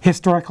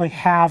historically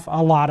have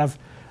a lot of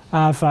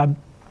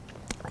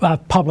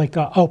public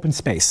open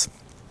space.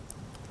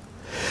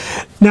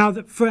 Now,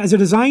 as a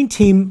design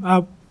team,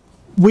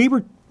 we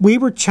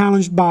were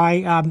challenged by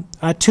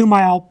a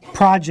 2-mile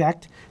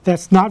project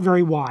that's not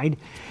very wide.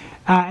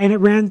 And it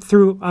ran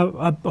through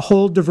a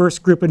whole diverse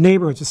group of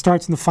neighborhoods. It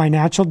starts in the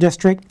financial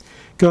district,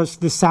 goes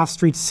to the South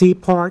Street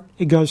Seaport,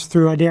 it goes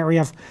through an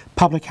area of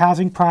public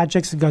housing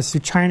projects, it goes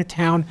through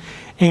Chinatown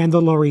and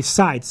the Lower East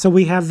Side. So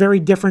we have very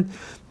different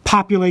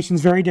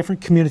populations, very different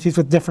communities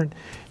with different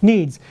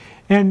needs.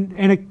 And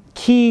a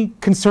key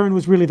concern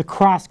was really the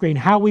cross-grain,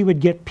 how we would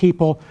get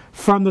people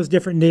from those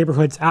different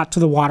neighborhoods out to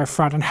the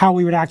waterfront, and how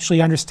we would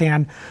actually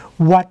understand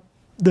what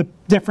the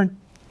different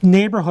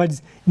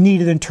neighborhoods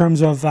needed in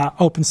terms of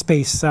open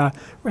space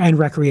and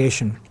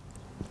recreation.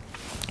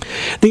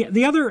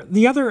 The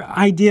other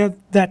idea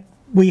that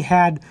we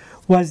had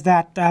was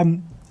that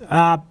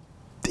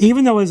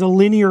even though it was a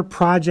linear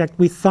project,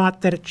 we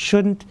thought that it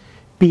shouldn't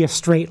be a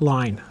straight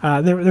line.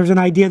 There's an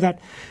idea that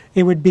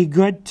it would be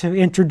good to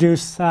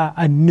introduce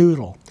a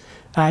noodle.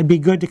 It'd be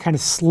good to kind of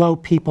slow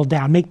people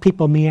down, make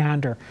people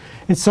meander.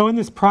 And so in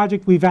this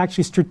project, we've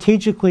actually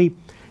strategically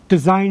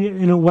designed it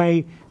in a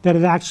way that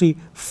it actually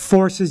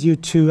forces you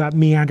to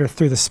meander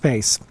through the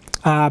space.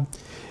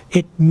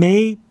 It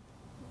may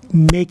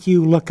make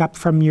you look up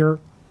from your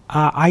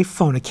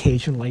iPhone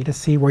occasionally to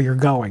see where you're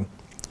going,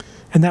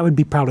 and that would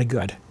be probably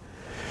good.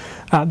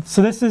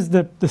 So this is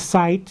the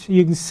site.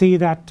 You can see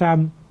that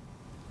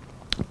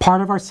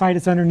part of our site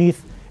is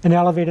underneath an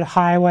elevated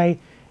highway,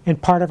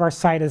 and part of our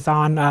site is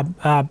on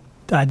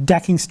a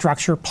decking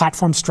structure,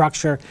 platform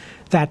structure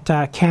that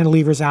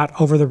cantilevers out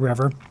over the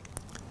river.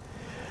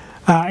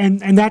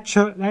 And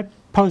that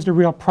posed a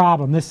real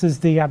problem. This is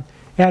the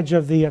edge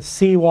of the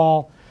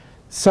seawall.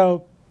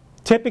 So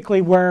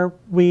typically where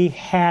we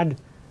had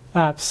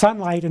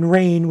sunlight and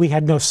rain, we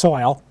had no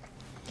soil.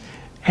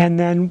 And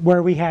then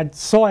where we had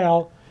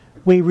soil,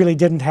 we really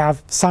didn't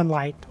have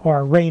sunlight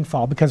or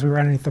rainfall because we were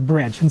underneath the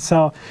bridge. And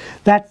so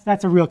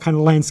that's a real kind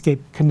of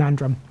landscape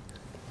conundrum.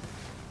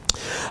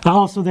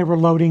 Also, there were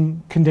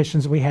loading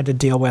conditions we had to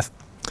deal with.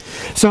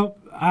 So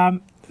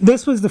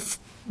this was the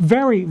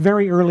very,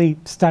 very early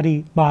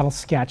study model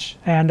sketch.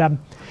 And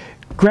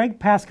Greg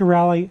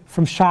Pasquarelli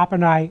from Shop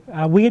and I,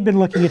 we had been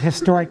looking at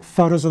historic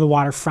photos of the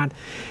waterfront.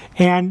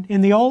 And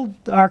in the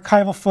old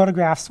archival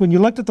photographs, when you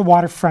looked at the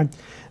waterfront,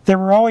 there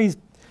were always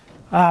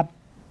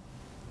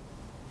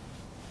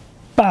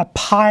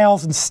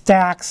piles and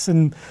stacks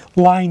and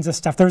lines of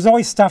stuff. There was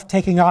always stuff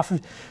taking off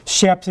of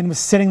ships and was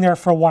sitting there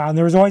for a while. And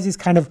there was always these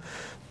kind of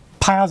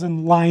piles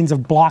and lines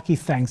of blocky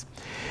things.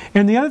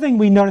 And the other thing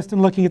we noticed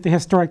in looking at the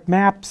historic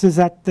maps is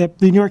that the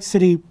New York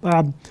City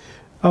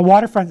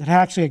waterfront had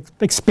actually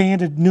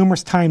expanded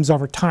numerous times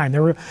over time. They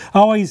were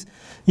always,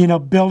 you know,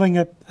 building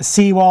a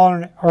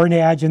seawall or an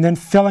edge and then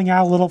filling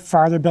out a little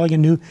farther, building a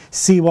new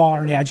seawall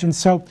or an edge. And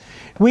so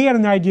we had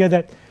an idea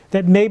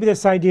that maybe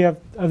this idea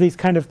of these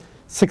kind of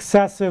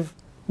successive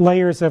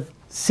layers of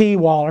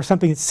seawall or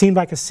something that seemed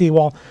like a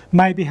seawall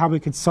might be how we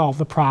could solve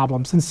the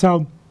problems. And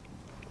so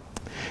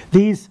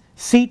these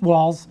seat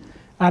walls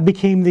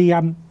became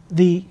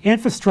the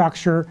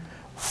infrastructure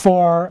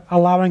for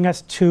allowing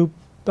us to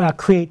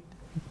create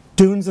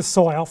dunes of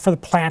soil for the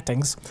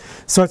plantings.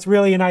 So it's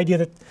really an idea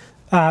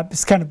that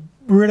it's kind of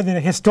rooted in a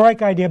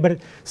historic idea, but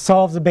it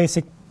solves the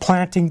basic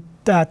planting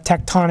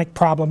tectonic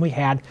problem we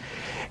had.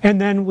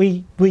 And then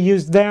we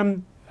used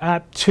them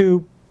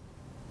to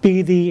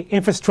be the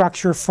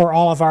infrastructure for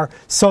all of our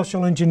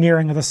social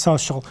engineering of the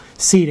social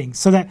seating.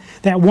 So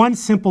that one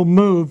simple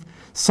move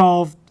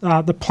solved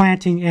the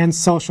planting and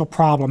social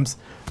problems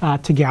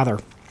together.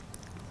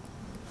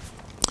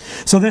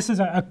 So this is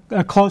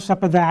a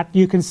close-up of that.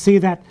 You can see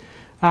that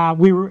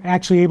we were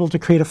actually able to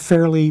create a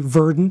fairly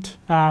verdant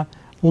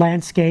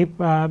landscape,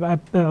 a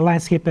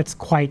landscape that's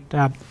quite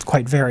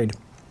varied.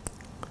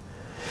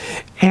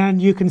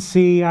 And you can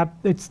see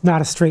it's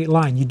not a straight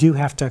line. You do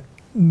have to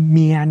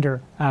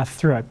meander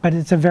through it, but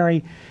it's a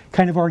very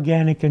kind of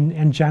organic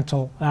and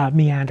gentle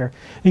meander.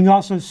 You can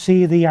also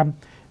see the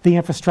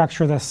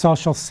infrastructure, the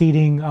social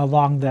seating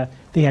along the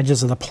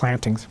edges of the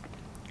plantings.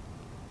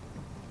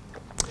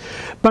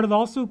 But it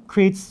also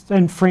creates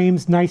and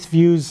frames nice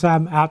views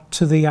out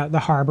to the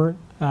harbor,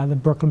 the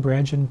Brooklyn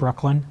Bridge in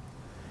Brooklyn.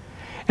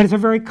 And it's a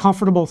very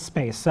comfortable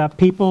space.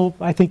 People,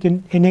 I think,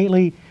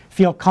 innately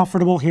feel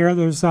comfortable here.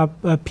 There's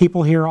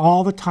people here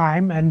all the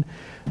time, and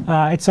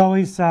it's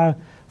always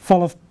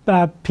full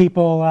of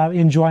people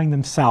enjoying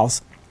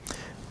themselves.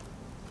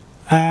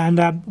 And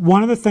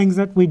one of the things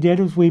that we did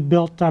was we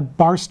built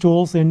bar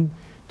stools into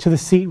the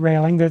seat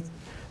railing.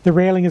 The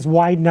railing is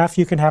wide enough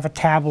you can have a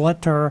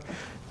tablet or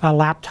a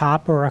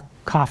laptop or a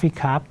coffee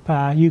cup.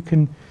 You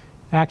can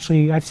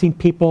actually, I've seen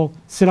people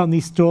sit on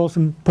these stools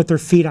and put their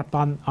feet up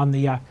on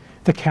the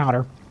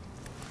counter.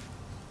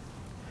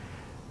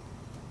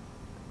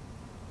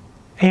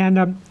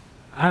 And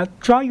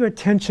draw your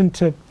attention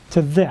to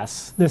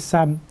this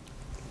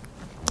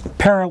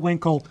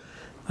periwinkle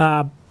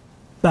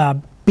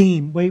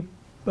beam.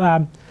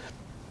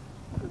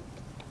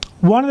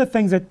 One of the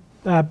things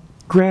that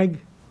Greg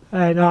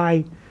and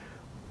I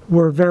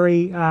were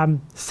very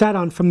set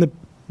on from the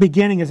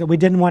beginning is that we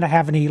didn't want to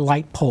have any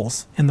light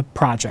poles in the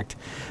project.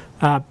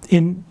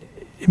 In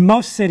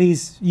most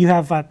cities, you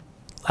have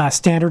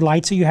standard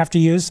lights that you have to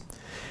use.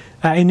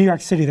 In New York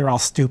City, they're all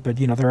stupid.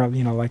 You know, they're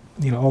like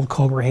old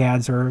Cobra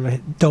heads or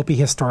dopey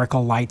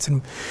historical lights,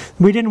 and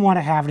we didn't want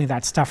to have any of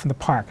that stuff in the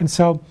park. And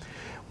so,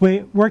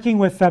 working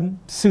with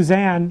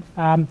Suzanne,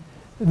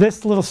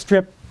 this little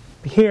strip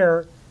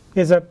here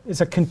is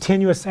a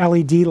continuous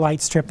LED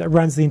light strip that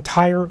runs the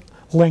entire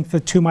length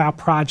of the 2-mile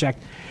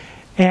project,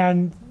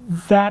 and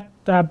that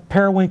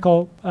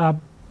periwinkle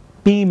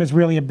beam is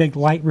really a big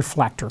light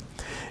reflector,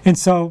 and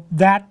so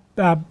that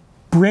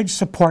bridge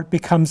support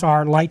becomes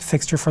our light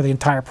fixture for the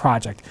entire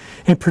project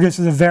and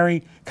produces a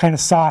very kind of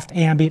soft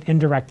ambient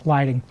indirect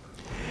lighting.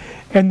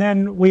 And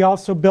then we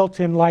also built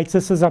in lights.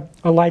 This is a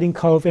lighting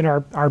cove in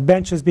our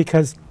benches,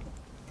 because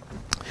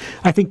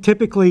I think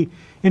typically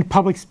in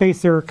public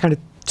space there are kind of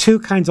two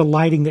kinds of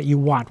lighting that you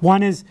want.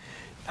 One is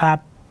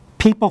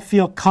people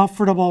feel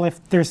comfortable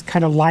if there's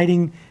kind of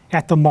lighting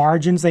at the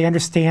margins. They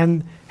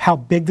understand how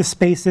big the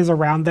space is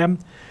around them.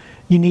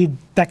 You need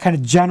that kind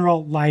of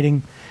general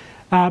lighting.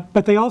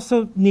 But they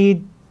also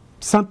need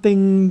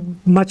something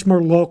much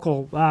more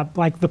local,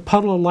 like the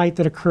puddle of light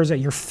that occurs at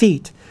your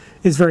feet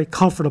is very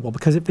comfortable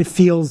because it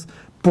feels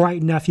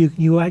bright enough.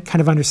 You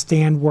kind of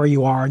understand where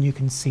you are and you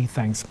can see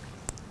things.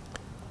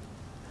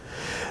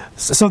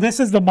 So this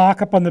is the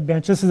mock-up on the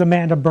bench. This is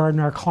Amanda Burden,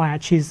 our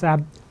client. She's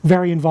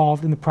very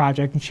involved in the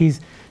project, and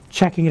she's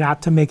checking it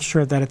out to make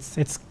sure that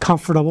it's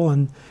comfortable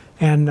and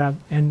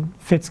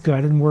fits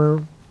good. And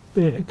we're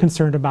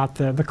concerned about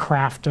the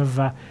craft of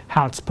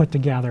how it's put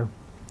together.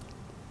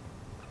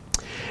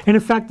 And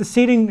in fact, the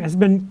seating has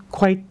been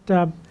quite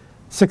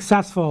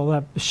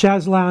successful.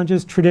 Chaise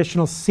lounges,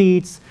 traditional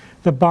seats,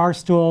 the bar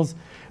stools.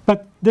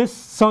 But this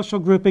social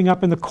grouping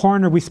up in the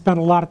corner we spent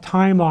a lot of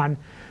time on.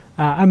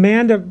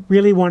 Amanda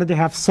really wanted to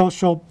have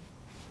social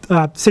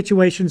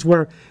situations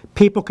where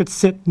people could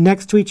sit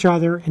next to each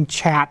other and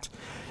chat,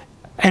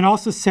 and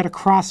also sit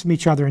across from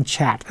each other and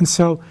chat. And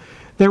so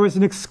there was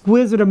an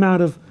exquisite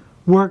amount of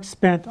work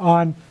spent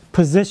on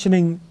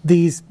positioning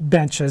these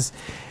benches.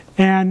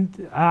 And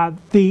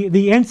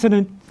the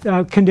incident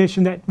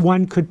condition that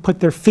one could put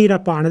their feet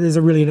up on it is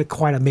a really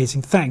quite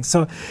amazing thing.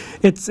 So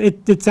it's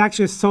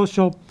actually a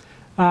social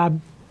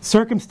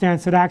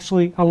circumstance that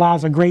actually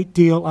allows a great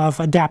deal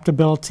of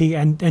adaptability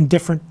and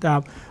different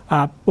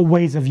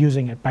ways of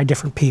using it by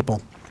different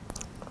people.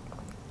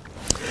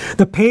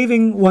 The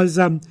paving was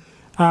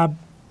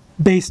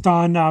based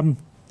on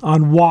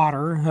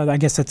water. I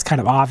guess that's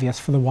kind of obvious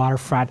for the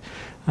waterfront.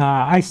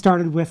 I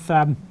started with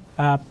a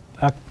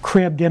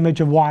cribbed image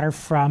of water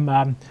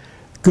from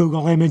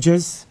Google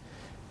Images,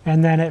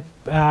 and then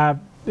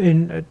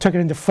took it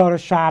into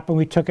Photoshop, and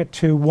we took it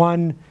to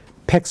 1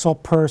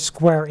 pixel per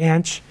square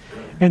inch,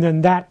 and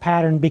then that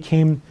pattern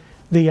became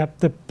the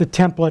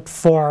template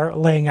for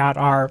laying out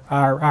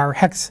our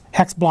hex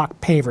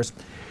block pavers.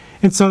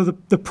 And so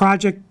the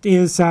project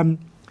uses a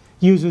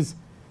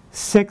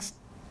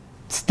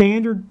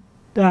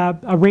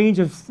range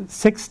of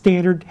 6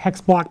 standard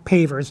hex block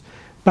pavers,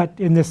 but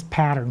in this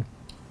pattern.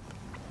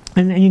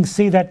 And you can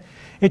see that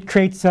it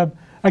creates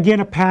again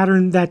a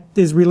pattern that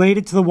is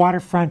related to the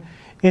waterfront.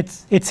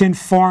 It's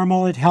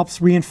informal. It helps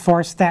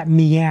reinforce that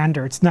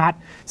meander. It's not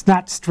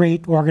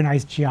straight,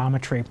 organized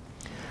geometry.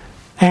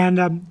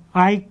 And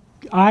I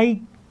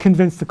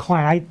convinced the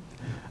client.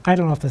 I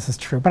don't know if this is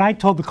true, but I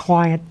told the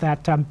client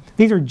that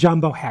these are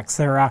jumbo hex.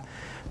 They're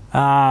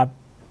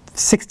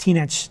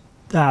 16-inch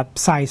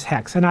size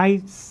hex, and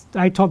I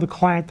told the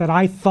client that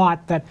I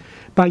thought that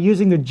by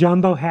using the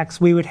jumbo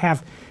hex we would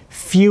have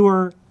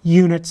fewer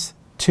units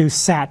to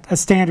set. A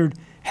standard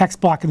hex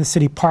block in the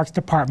city parks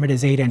department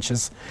is 8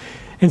 inches.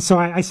 And so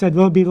I said,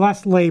 well, it'll be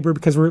less labor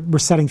because we're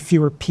setting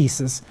fewer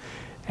pieces.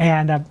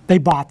 And they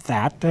bought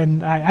that.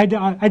 And I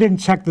didn't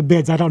check the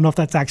bids. I don't know if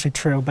that's actually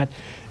true, but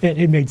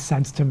it made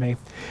sense to me.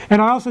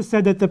 And I also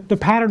said that the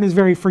pattern is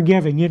very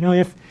forgiving. You know,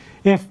 if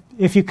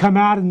you come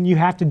out and you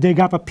have to dig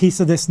up a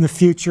piece of this in the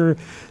future,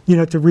 you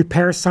know, to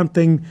repair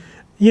something,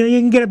 you know, you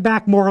can get it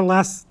back more or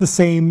less the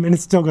same, and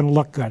it's still going to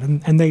look good.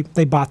 And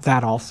they bought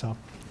that also.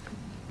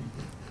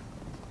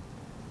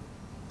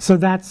 So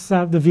that's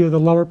the view of the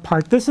lower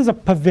part. This is a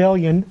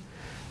pavilion.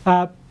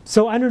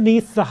 So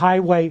underneath the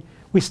highway,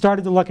 we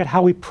started to look at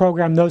how we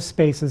program those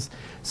spaces.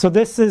 So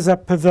this is a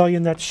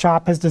pavilion that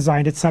Shop has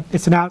designed. It's a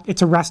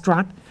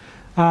restaurant.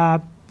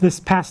 This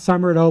past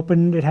summer it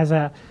opened. It has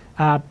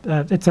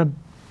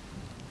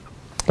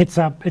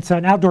it's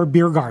an outdoor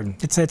beer garden.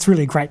 It's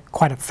really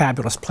quite a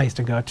fabulous place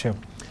to go to.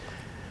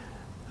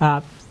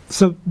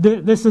 So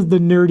this is the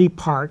nerdy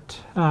part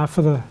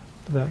for the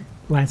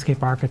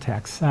landscape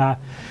architects.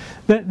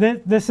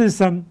 This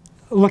is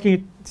looking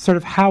at sort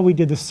of how we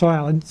did the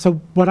soil. And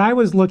so what I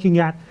was looking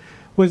at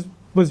was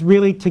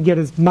really to get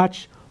as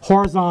much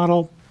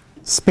horizontal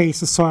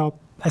space of soil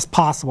as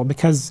possible,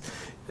 because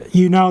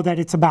you know that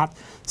it's about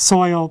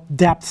soil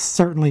depth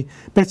certainly,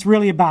 but it's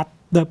really about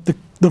the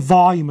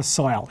volume of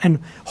soil,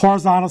 and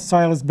horizontal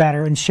soil is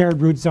better and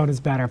shared root zone is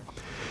better.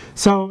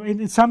 So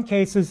in some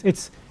cases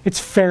it's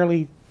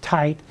fairly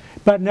tight,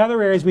 but in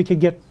other areas we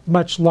could get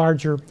much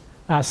larger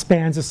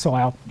spans of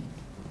soil.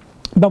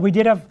 But we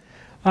did have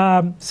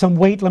some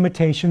weight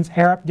limitations.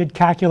 Arup did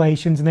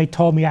calculations and they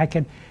told me I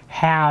could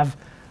have,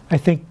 I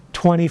think,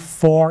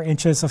 24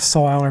 inches of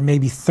soil, or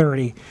maybe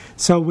 30.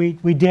 So we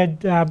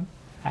did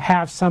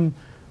have some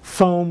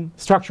foam,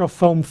 structural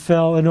foam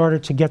fill in order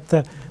to get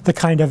the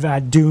kind of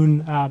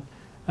dune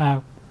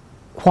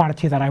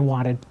quantity that I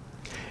wanted.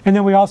 And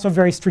then we also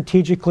very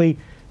strategically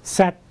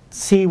set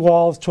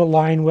seawalls to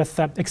align with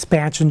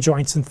expansion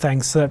joints and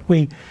things, so that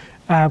we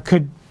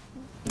could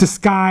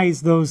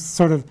disguise those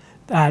sort of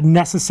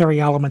necessary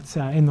elements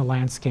in the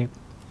landscape.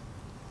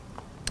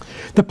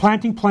 The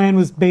planting plan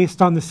was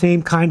based on the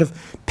same kind of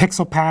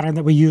pixel pattern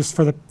that we used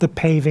for the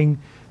paving,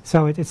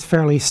 so it's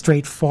fairly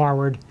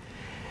straightforward.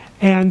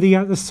 And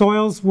the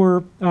soils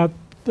were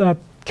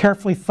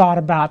carefully thought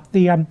about.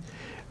 We're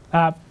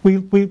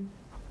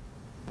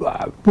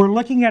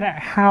looking at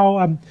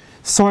how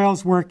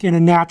soils work in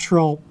a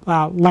natural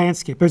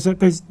landscape.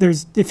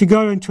 If you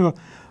go into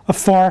a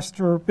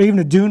forest or even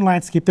a dune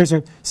landscape, there's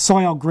a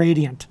soil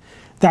gradient,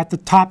 that the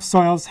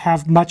topsoils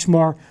have much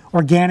more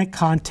organic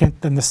content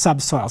than the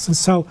subsoils. And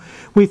so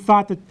we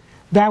thought that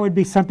that would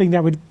be something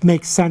that would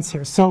make sense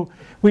here. So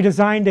we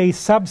designed a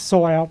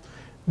subsoil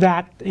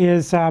that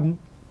is 40%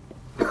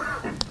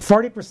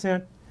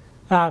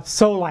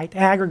 solite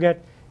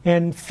aggregate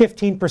and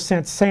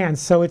 15% sand.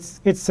 So it's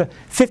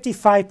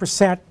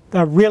 55%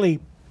 really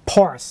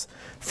porous,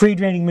 free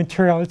draining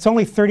material. It's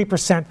only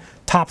 30%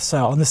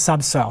 topsoil in the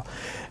subsoil.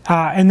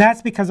 And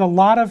that's because a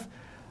lot of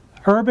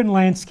urban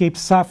landscapes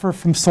suffer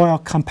from soil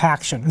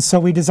compaction. And so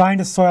we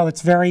designed a soil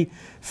that's very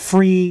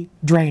free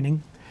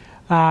draining.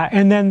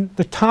 And then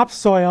the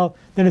topsoil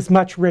then is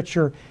much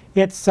richer.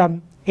 It's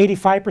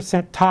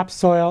 85%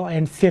 topsoil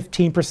and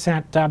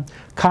 15%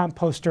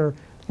 composter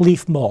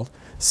leaf mold.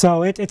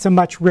 So it's a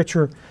much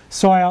richer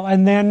soil.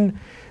 And then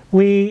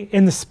we,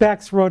 in the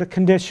specs, wrote a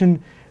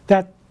condition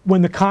that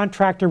when the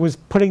contractor was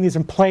putting these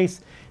in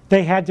place,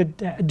 they had to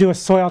do a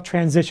soil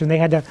transition. They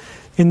had to,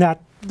 in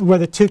that, where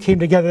the two came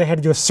together, they had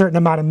to do a certain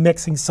amount of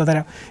mixing so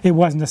that it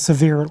wasn't a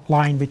severe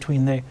line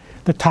between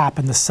the top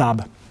and the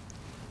sub.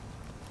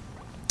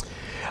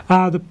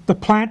 The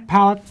plant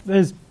palette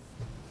is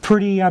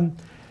pretty,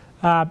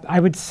 I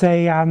would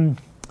say,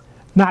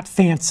 not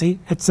fancy.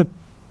 It's a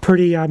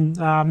pretty,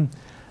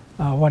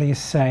 what do you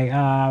say?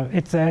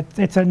 It's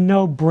a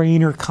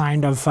no-brainer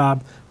kind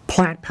of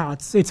plant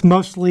palette. It's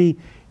mostly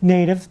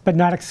natives, but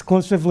not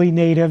exclusively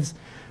natives.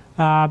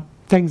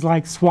 Things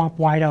like swamp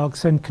white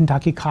oaks and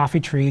Kentucky coffee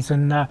trees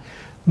and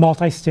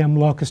multi-stem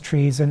locust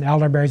trees and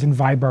elderberries and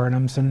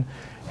viburnums and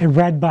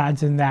red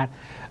buds and that.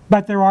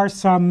 But there are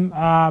some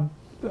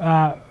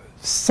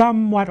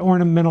somewhat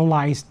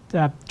ornamentalized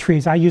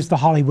trees. I use the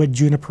Hollywood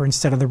juniper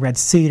instead of the red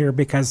cedar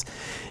because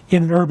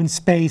in an urban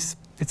space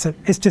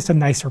it's just a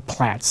nicer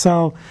plant.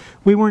 So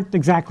we weren't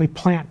exactly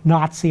plant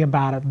Nazi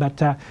about it,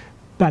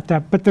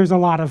 but there's a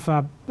lot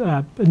of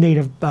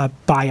native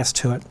bias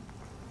to it.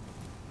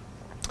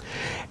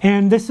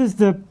 And this is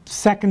the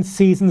second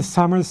season, the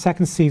summer of the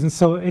second season.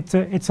 So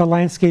it's a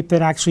landscape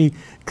that actually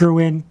grew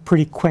in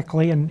pretty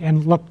quickly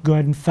and looked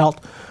good and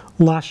felt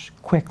lush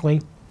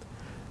quickly.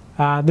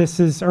 This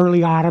is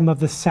early autumn of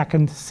the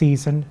second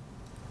season,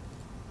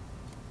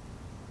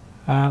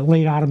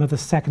 late autumn of the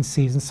second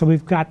season. So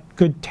we've got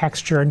good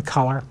texture and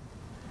color.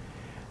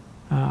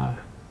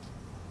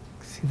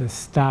 See the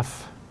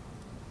stuff.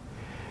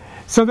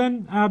 So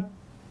then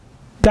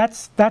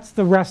that's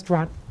the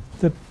restaurant,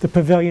 the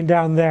pavilion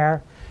down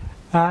there.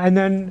 And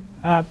then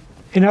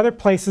in other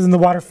places in the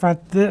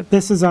waterfront,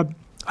 this is a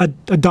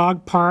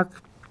dog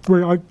park.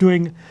 We're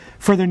doing,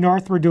 further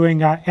north, we're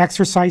doing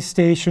exercise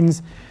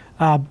stations,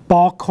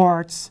 ball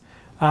courts,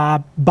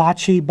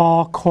 bocce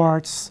ball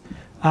courts,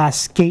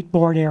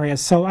 skateboard areas.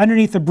 So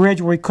underneath the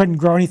bridge where we couldn't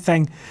grow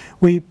anything,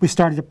 we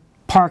started to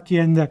park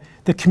in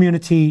the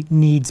community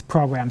needs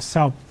programs.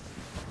 So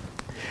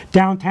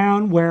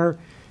downtown, where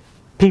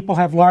people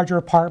have larger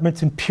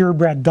apartments and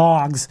purebred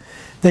dogs,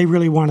 they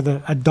really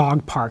wanted a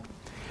dog park.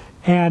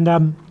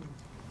 And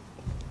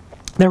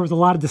there was a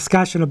lot of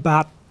discussion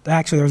about,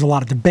 actually there was a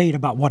lot of debate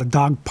about what a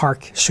dog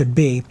park should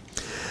be.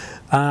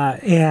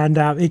 And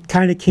it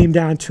kind of came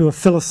down to a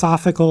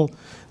philosophical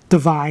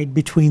divide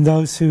between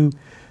those who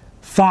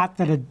thought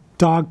that a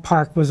dog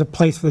park was a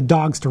place for the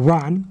dogs to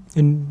run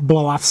and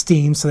blow off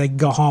steam so they could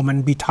go home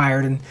and be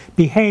tired and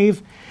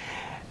behave,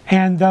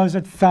 and those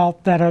that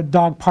felt that a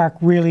dog park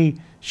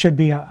really should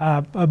be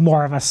a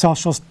more of a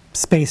social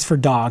space for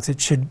dogs. It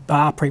should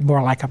operate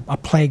more like a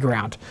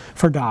playground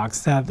for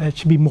dogs. It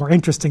should be more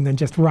interesting than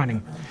just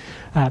running.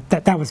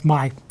 That was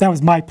my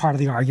part of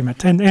the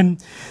argument.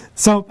 And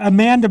so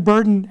Amanda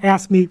Burden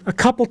asked me a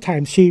couple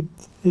times. She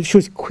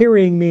was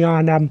querying me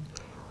on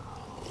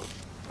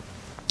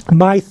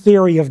my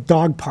theory of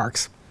dog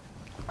parks.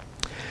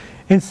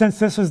 And since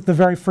this was the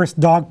very first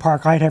dog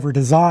park I'd ever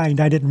designed,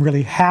 I didn't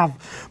really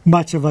have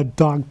much of a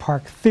dog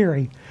park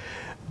theory.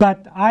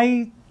 But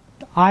I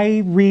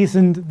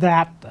reasoned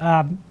that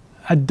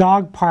a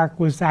dog park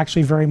was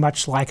actually very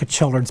much like a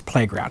children's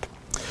playground.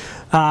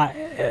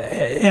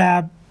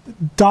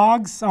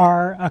 Dogs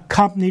are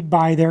accompanied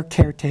by their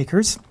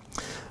caretakers.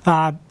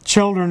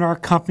 Children are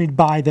accompanied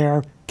by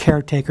their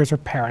caretakers or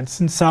parents.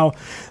 And so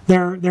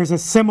there's a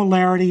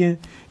similarity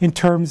in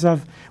terms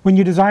of when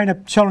you design a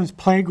children's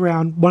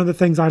playground, one of the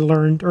things I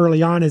learned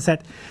early on is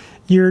that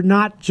you're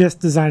not just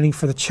designing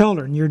for the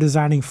children, you're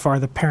designing for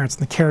the parents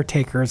and the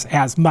caretakers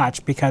as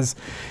much, because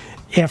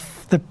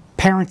if the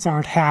parents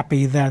aren't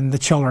happy, then the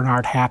children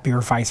aren't happy,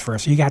 or vice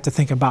versa. You have to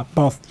think about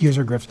both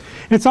user groups.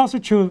 And it's also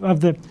true of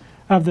the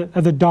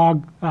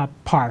dog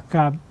park.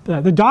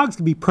 The dogs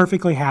can be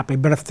perfectly happy,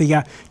 but if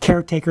the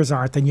caretakers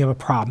aren't, then you have a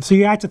problem. So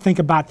you have to think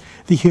about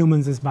the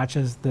humans as much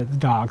as the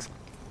dogs.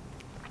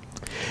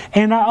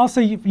 And also,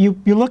 you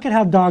look at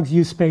how dogs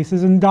use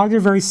spaces, and dogs are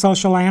very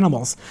social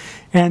animals,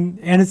 and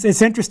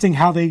it's interesting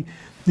how they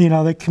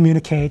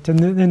communicate, and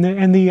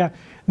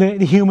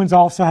the humans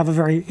also have a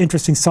very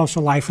interesting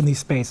social life in these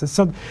spaces.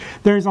 So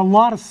there's a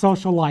lot of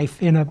social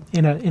life in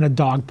a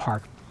dog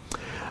park.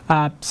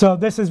 So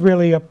this is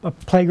really a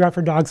playground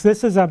for dogs.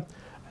 This is a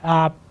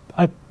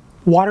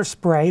water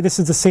spray. This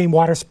is the same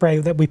water spray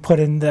that we put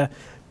in the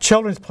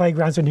children's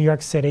playgrounds in New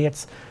York City.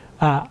 It's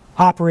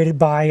operated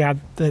by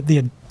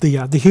the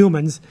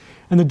humans,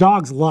 and the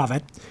dogs love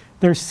it.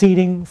 There's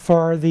seating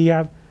for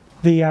the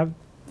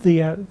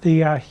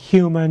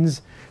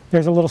humans.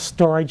 There's a little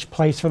storage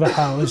place for the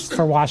hose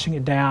for washing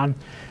it down.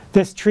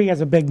 This tree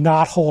has a big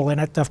knot hole in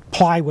it of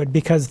plywood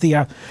because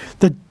the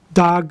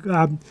dog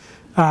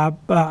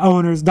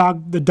owners,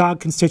 the dog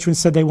constituents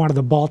said they wanted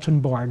the Bolton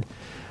board.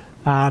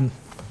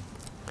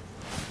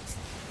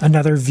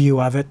 Another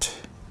view of it.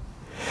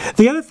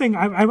 The other thing,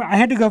 I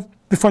had to go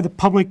before the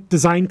Public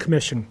Design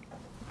Commission.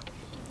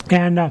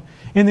 And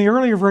in the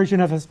earlier version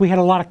of this, we had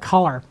a lot of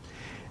color.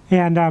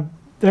 And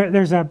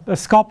there's a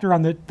sculptor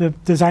on the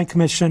Design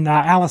Commission,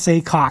 Alice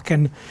Aycock,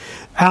 and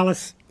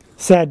Alice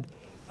said,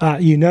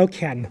 you know,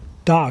 Ken,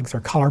 dogs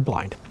are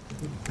colorblind.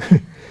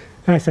 And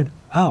I said,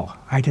 oh,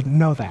 I didn't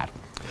know that.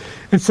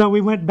 And so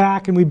we went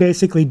back and we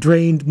basically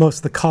drained most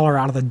of the color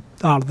out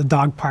of the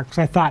dog park, because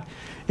I thought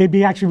it'd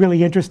be actually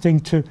really interesting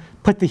to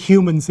put the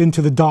humans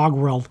into the dog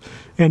world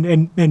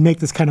and make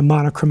this kind of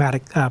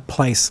monochromatic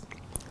place.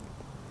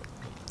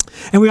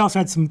 And we also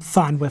had some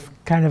fun with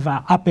kind of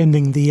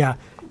upending the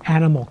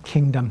animal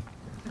kingdom.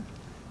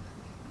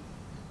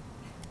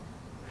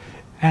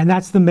 And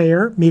that's the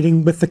mayor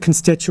meeting with the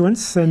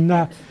constituents, and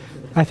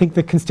I think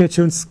the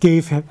constituents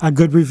gave a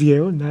good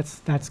review, and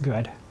that's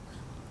good.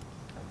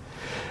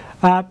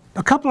 A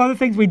couple other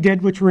things we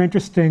did which were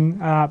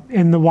interesting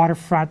in the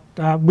waterfront.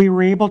 We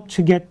were able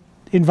to get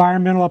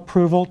environmental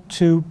approval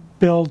to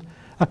build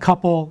a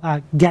couple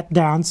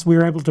get-downs. We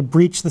were able to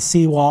breach the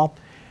seawall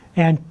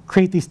and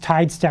create these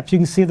tide steps. You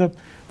can see the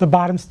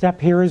bottom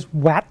step here is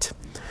wet.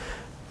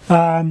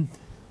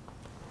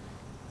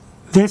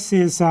 This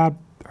is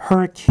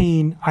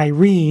Hurricane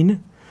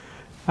Irene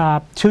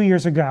 2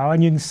 years ago,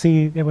 and you can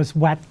see it was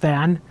wet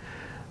then.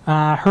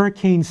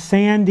 Hurricane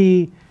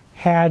Sandy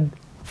had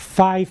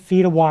 5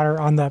 feet of water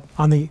on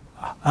the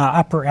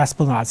upper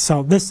esplanade.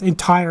 So this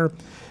entire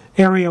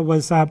area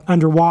was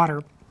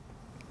underwater,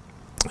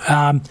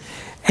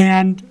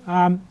 and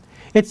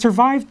it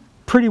survived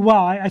pretty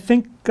well. I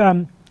think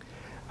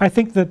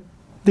that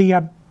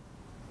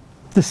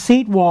the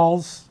seat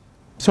walls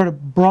sort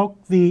of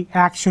broke the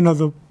action of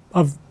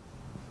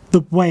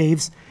the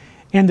waves,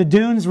 and the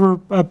dunes were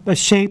a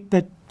shape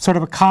that sort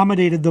of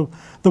accommodated the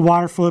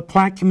water flow. The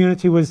plant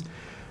community was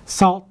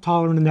salt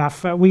tolerant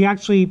enough. We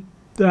actually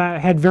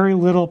had very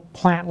little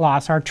plant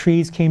loss. Our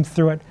trees came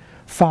through it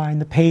fine.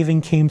 The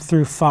paving came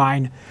through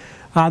fine.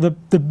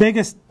 The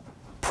biggest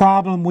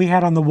problem we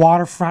had on the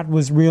waterfront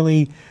was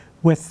really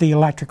with the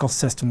electrical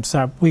system.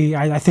 So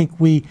I think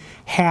we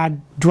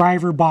had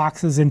driver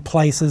boxes in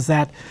places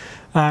that,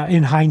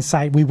 in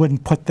hindsight, we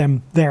wouldn't put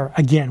them there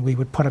again. We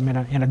would put them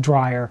in a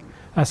drier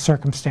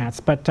circumstance.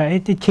 But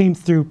it came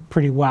through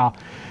pretty well.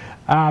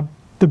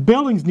 The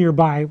buildings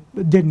nearby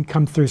didn't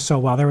come through so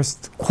well. There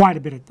was quite a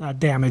bit of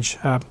damage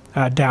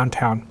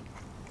downtown.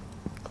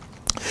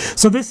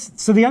 So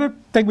the other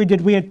thing we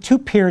did, we had 2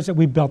 piers that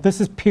we built. This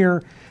is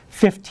Pier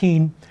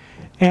 15.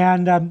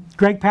 And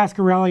Greg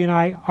Pasquarelli and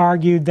I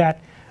argued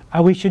that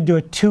we should do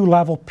a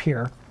 2-level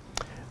pier.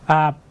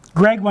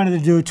 Greg wanted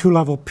to do a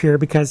 2-level pier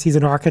because he's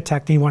an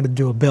architect and he wanted to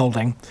do a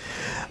building.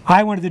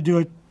 I wanted to do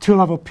a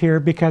 2-level pier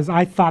because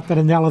I thought that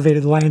an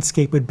elevated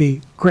landscape would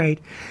be great.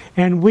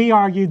 And we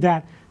argued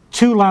that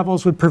 2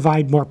 levels would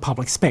provide more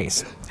public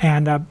space.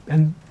 And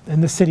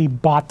the city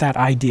bought that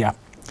idea.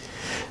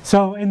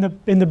 So in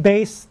the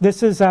base,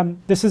 this is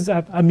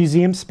a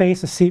museum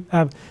space,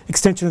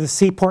 extension of the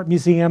Seaport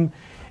Museum.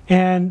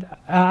 And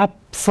up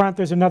front,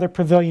 there's another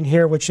pavilion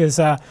here, which is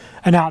an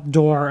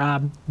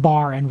outdoor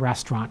bar and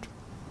restaurant.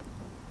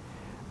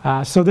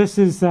 So this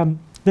is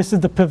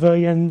the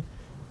pavilion.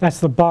 That's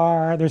the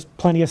bar. There's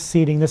plenty of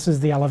seating. This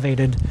is the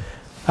elevated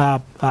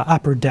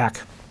upper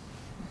deck.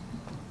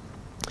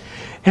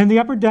 And the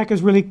upper deck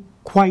is really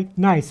quite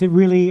nice. It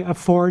really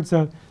affords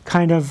a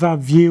kind of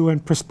view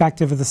and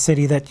perspective of the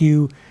city that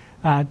you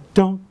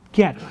don't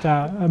get,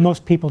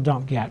 most people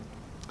don't get.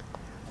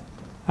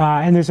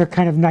 And there's a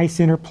kind of nice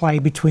interplay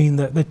between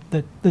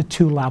the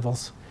 2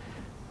 levels.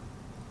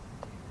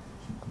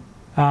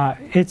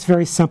 It's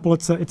very simple.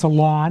 It's a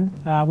lawn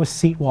with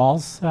seat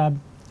walls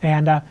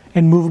and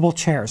movable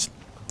chairs.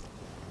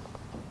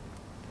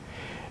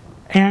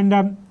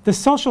 And the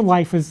social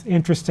life is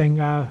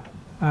interesting.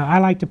 I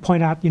like to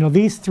point out,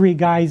 these 3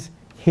 guys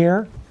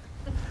here,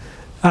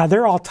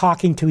 they're all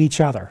talking to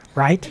each other,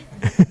 right?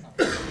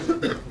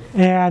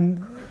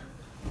 And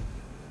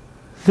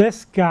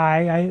this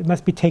guy, I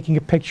must be taking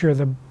a picture of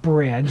the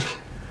bridge.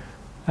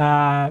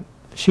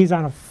 She's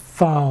on a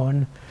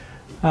phone.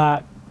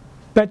 But,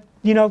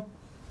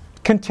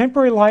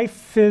 contemporary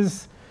life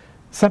is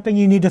something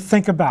you need to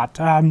think about.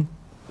 When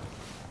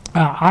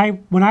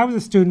I was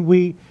a student,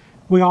 we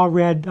all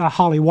read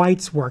Holly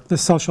White's work, The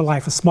Social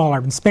Life of Small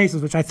Urban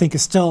Spaces, which I think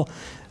is still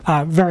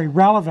very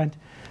relevant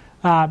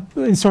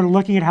in sort of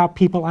looking at how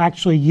people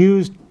actually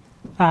used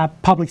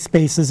public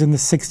spaces in the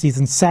 60s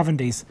and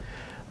 70s.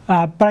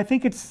 But I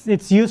think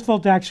it's useful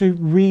to actually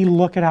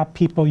re-look at how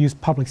people use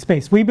public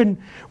space. We've been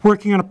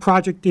working on a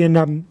project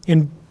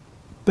in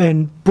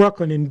in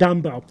Brooklyn, in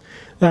Dumbo.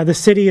 The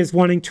city is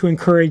wanting to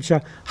encourage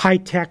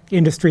high-tech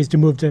industries to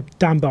move to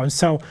Dumbo. And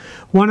so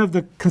one of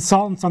the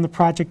consultants on the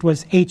project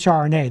was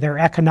HRNA, their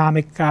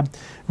economic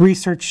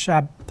research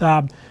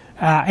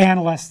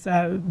analysts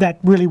that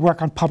really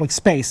work on public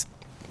space.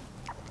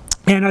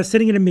 And I was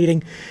sitting in a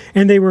meeting,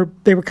 and they were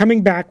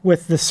coming back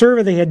with the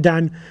survey they had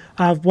done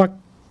of what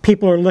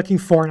people are looking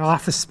for in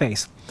office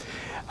space,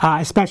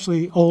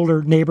 especially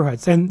older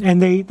neighborhoods.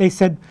 And they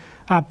said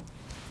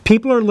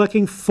people are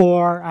looking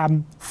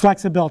for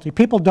flexibility.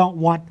 People don't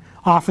want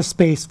office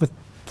space with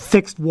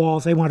fixed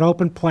walls. They want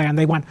open plan.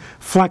 They want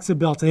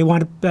flexibility. They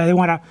want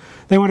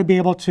to be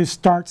able to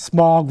start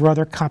small, grow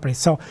their companies.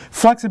 So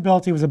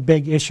flexibility was a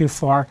big issue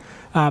for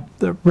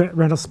the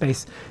rental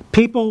space.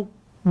 People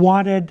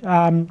wanted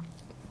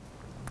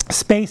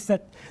space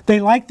that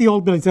they liked the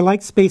old buildings. They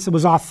liked space that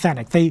was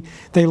authentic.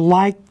 They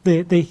liked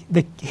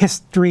the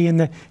history and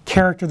the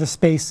character of the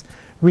space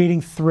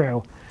reading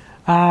through.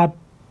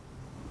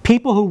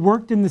 People who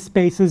worked in the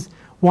spaces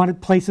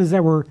wanted places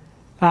that were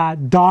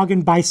dog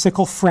and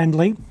bicycle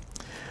friendly.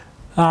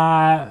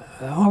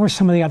 What were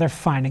some of the other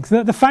findings?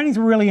 The findings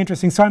were really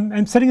interesting. So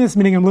I'm sitting in this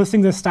meeting, I'm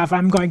listening to this stuff,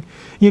 I'm going,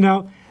 you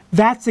know,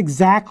 that's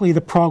exactly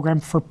the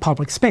program for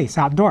public space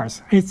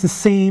outdoors. It's the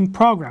same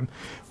program.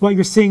 What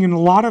you're seeing in a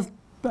lot of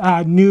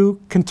new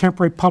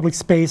contemporary public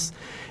space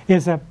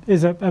is an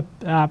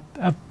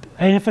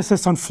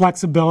emphasis on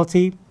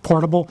flexibility,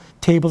 portable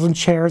tables and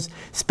chairs,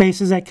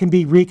 spaces that can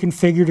be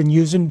reconfigured and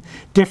used in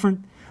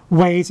different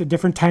ways at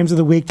different times of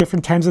the week,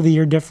 different times of the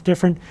year,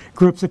 different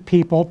groups of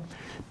people.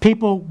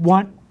 People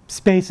want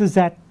spaces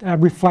that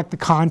reflect the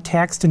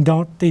context and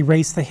don't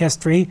erase the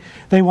history.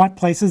 They want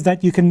places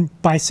that you can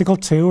bicycle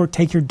to or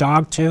take your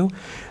dog to,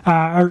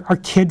 are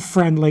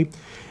kid-friendly.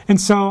 And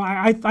so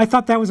I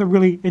thought that was a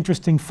really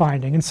interesting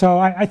finding. And so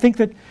I think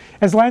that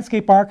as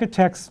landscape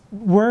architects,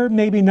 we're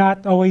maybe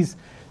not always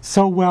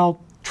so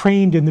well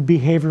trained in the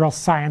behavioral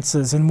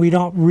sciences, and we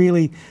don't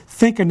really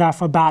think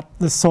enough about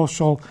the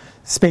social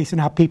space and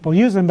how people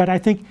use them. But I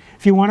think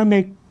if you want to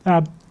make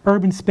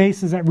urban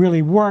spaces that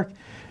really work,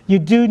 you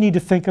do need to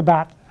think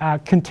about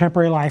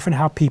contemporary life and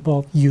how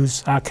people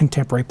use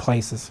contemporary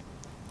places.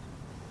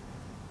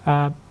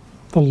 The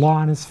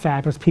lawn is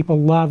fabulous. People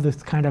love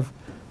this kind of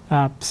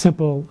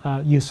simple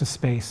use of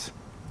space.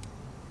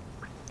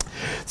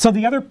 So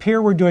the other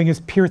pier we're doing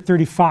is Pier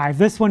 35.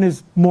 This one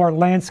is more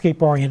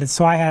landscape oriented,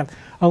 so I have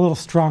a little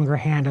stronger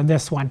hand on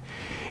this one.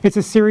 It's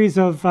a series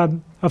of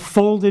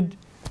folded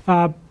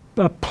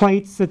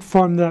plates that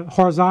form the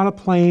horizontal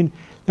plane.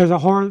 There's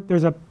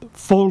a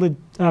folded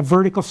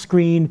vertical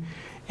screen,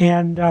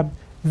 and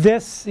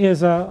this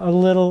is a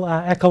little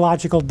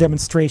ecological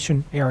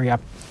demonstration area.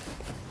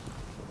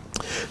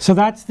 So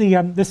that's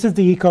this is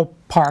the eco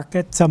park.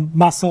 It's a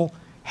mussel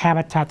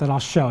habitat that I'll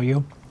show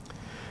you.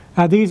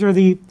 These are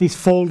these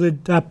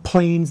folded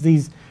plains,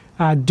 these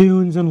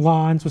dunes and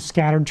lawns with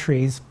scattered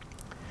trees.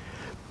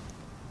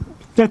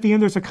 At the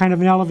end, there's a kind of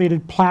an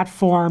elevated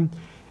platform,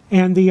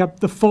 and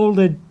the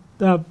folded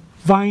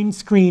vine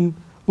screen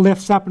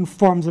lifts up and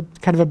forms a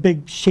kind of a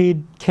big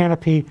shade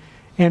canopy,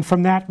 and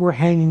from that we're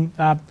hanging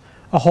a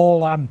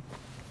whole a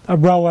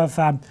row of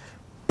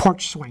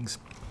porch swings.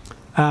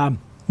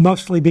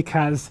 Mostly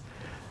because,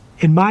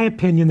 in my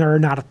opinion, there are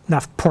not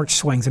enough porch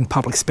swings in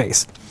public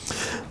space.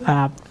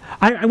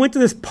 I went to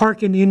this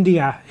park in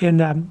India, in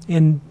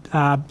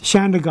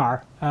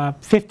Chandigarh,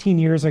 15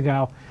 years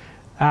ago,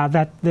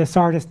 that this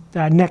artist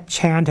Nek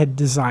Chand had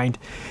designed,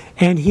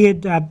 and he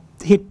had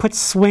put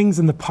swings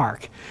in the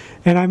park.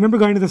 And I remember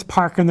going to this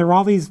park, and there were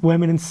all these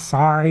women in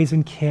saris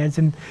and kids,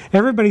 and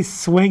everybody's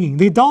swinging.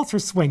 The adults are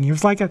swinging. It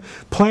was like a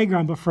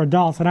playground, but for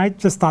adults, and I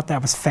just thought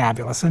that was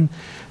fabulous. And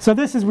so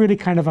this is really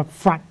kind of a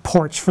front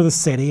porch for the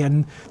city,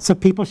 and so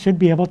people should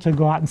be able to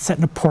go out and sit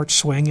in a porch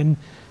swing and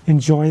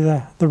enjoy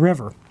the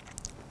river.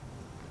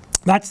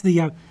 That's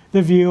the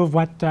view of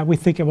what we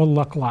think it will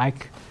look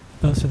like.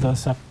 Those are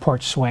those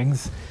porch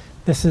swings.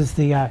 This is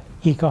the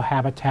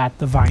eco-habitat,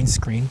 the vine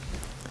screen.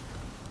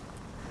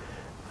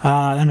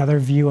 Another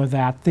view of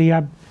that.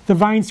 The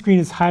vine screen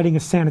is hiding a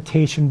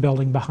sanitation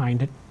building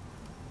behind it.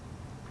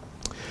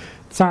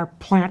 It's our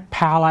plant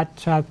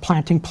palette,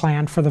 planting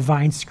plan for the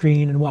vine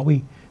screen and what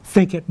we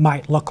think it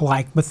might look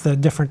like with the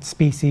different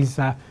species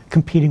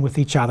competing with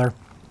each other.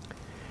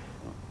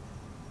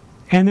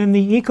 And then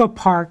the eco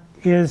park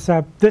is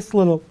this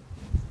little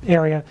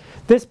area.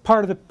 This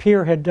part of the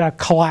pier had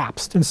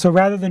collapsed, and so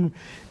rather than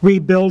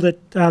rebuild it,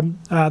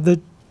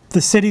 the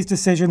city's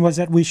decision was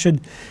that we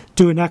should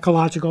do an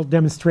ecological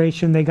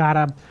demonstration. They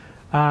got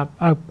an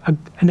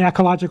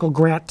ecological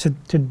grant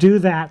to do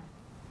that.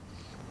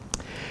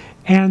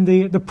 And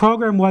the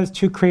program was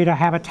to create a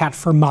habitat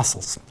for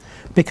mussels,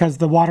 because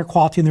the water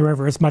quality in the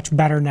river is much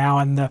better now,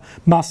 and the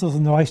mussels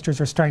and the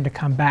oysters are starting to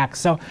come back.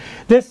 So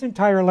this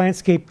entire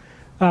landscape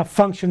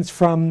functions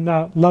from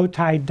low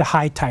tide to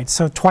high tide.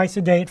 So twice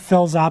a day it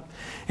fills up,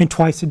 and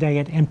twice a day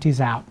it empties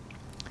out.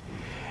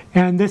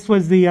 And this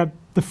was the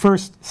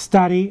first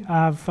study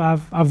of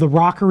the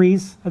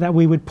rockeries that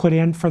we would put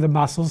in for the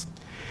mussels.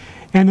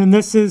 And then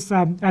this is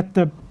at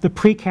the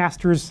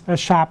precasters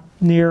shop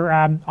near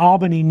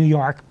Albany, New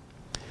York.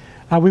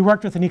 We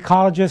worked with an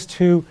ecologist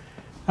who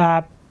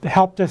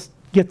helped us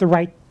get the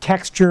right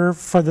texture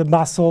for the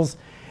mussels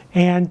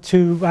and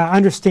to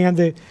understand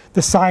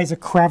the size of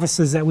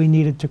crevices that we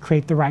needed to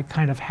create the right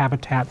kind of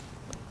habitat.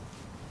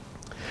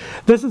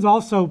 This is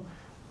also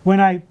when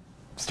I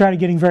started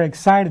getting very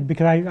excited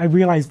because I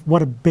realized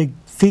what a big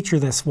feature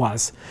this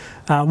was.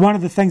 One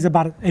of the things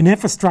about an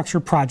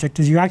infrastructure project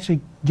is you actually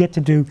get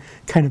to do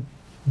kind of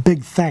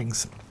big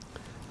things.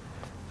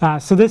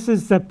 So this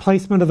is the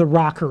placement of the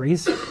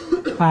rockeries.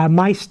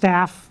 My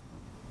staff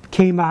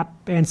came up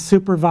and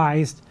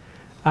supervised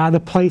the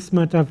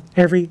placement of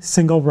every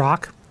single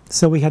rock,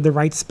 so we had the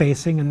right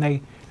spacing and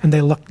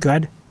they looked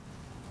good.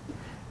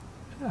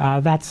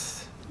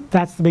 That's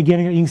the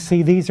beginning. You can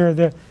see these are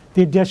the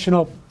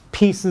additional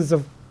pieces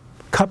of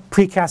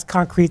precast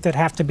concrete that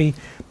have to be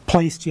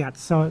placed yet,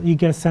 so you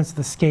get a sense of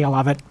the scale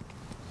of it.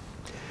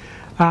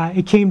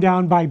 It came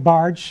down by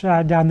barge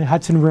down the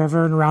Hudson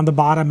River and around the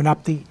bottom and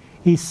up the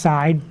east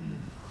side.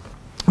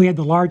 We had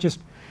the largest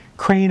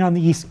crane on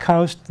the East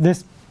Coast.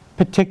 This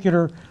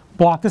particular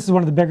block, this is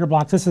one of the bigger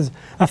blocks. This is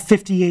a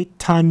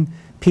 58-ton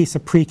piece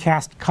of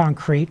precast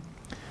concrete.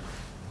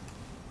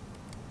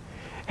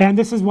 And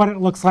this is what it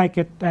looks like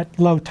at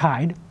low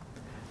tide.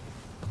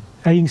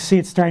 You can see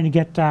it's starting to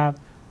get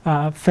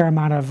a fair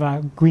amount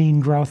of green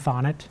growth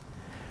on it.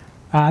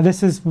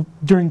 This is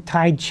during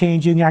tide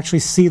change. You can actually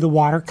see the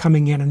water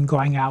coming in and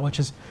going out, which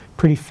is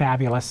pretty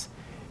fabulous.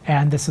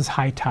 And this is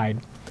high tide.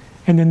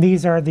 And then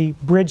these are the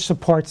bridge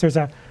supports. There's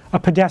a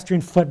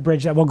pedestrian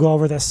footbridge that will go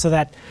over this so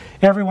that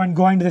everyone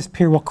going to this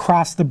pier will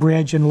cross the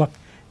bridge and look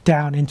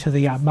down into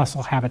the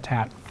mussel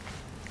habitat.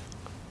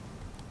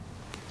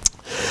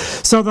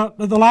 So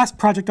the last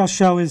project I'll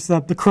show is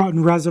the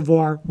Croton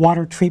Reservoir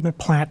Water Treatment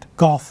Plant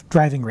Golf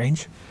Driving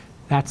Range.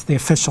 That's the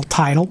official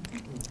title.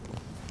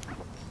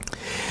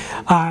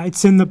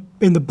 It's in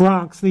the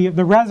Bronx. The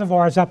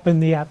reservoir is up in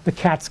the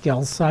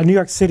Catskills. New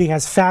York City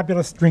has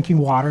fabulous drinking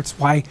water. It's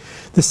why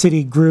the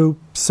city grew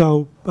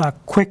so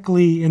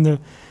quickly in the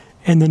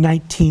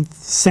 19th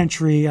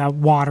century.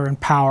 Water and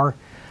power,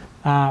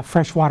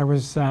 fresh water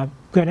was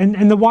good,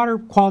 and the water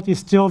quality is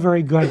still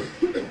very good.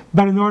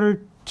 But in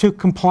order to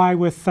comply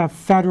with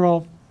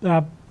federal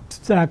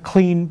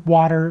Clean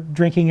Water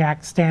Drinking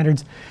Act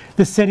standards,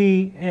 the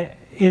city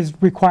is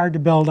required to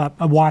build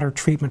a water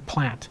treatment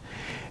plant.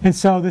 And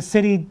so the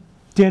city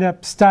did a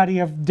study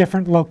of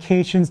different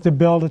locations to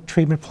build a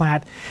treatment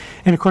plant.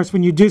 And of course,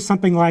 when you do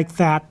something like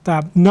that,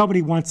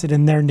 nobody wants it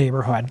in their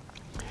neighborhood.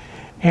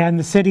 And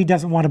the city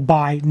doesn't want to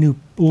buy new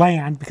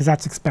land because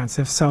that's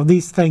expensive. So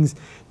these things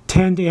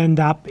tend to end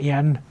up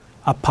in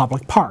a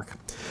public park.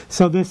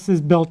 So this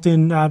is built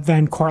in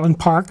Van Cortlandt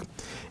Park,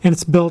 and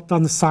it's built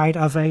on the site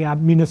of a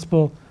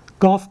municipal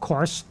golf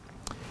course.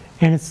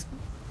 And it's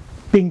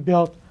being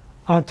built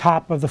on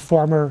top of the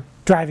former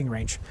driving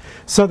range.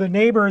 So the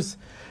neighbors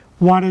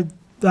wanted,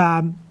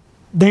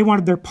 they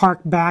wanted their park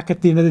back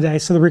at the end of the day,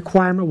 so the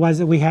requirement was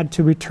that we had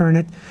to return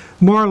it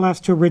more or less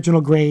to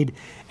original grade,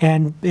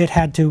 and it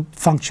had to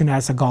function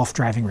as a golf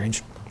driving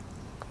range.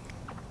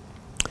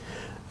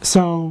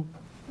 So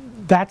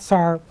that's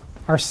our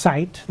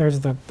site. There's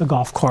the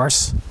golf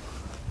course.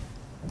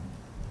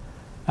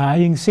 You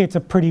can see it's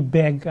a pretty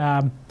big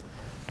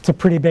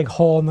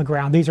hole in the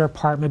ground. These are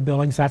apartment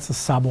buildings. That's the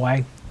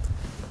subway.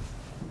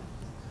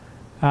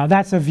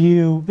 That's a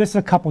view. This is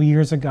a couple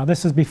years ago.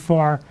 This is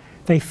before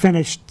they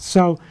finished.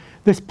 So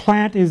this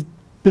plant is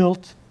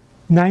built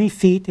 90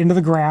 feet into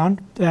the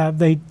ground.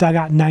 They dug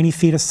out 90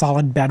 feet of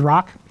solid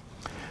bedrock.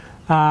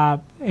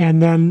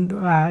 And then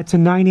it's a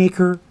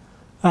 9-acre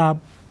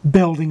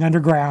building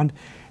underground.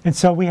 And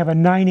so we have a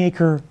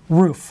 9-acre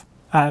roof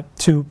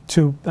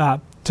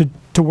to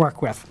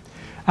work with.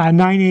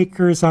 9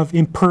 acres of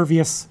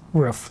impervious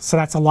roof. So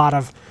that's a lot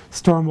of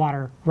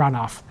stormwater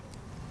runoff.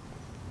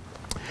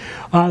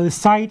 The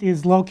site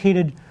is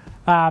located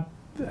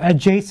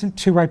adjacent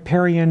to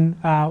riparian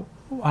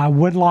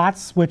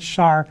woodlots, which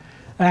are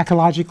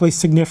ecologically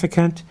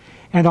significant,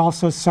 and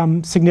also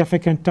some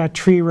significant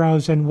tree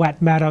rows and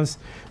wet meadows.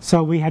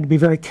 So we had to be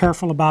very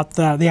careful about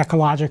the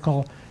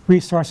ecological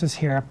resources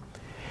here.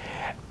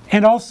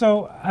 And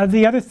also,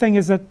 the other thing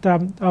is that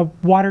a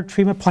water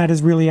treatment plant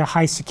is really a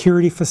high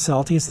security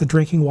facility. It's the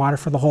drinking water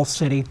for the whole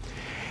city.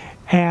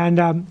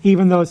 And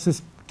even though it's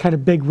this kind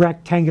of big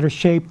rectangular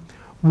shape,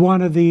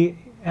 one of the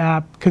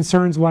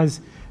concerns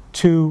was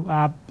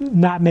to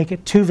not make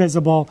it too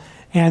visible,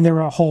 and there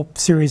were a whole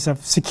series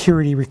of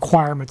security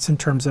requirements in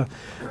terms of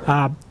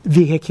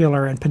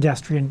vehicular and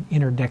pedestrian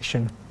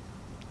interdiction.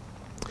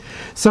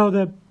 So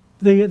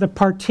the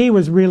partie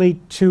was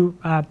really to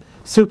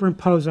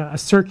superimpose a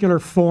circular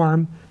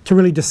form to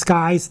really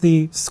disguise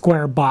the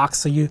square box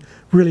so you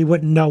really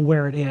wouldn't know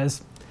where it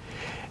is,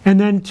 and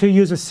then to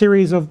use a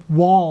series of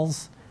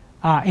walls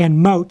and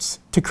moats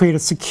to create a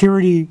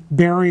security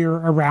barrier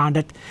around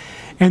it,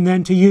 and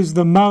then to use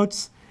the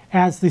moats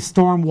as the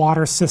storm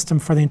water system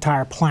for the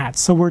entire plant.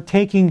 So we're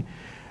taking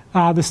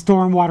the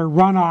stormwater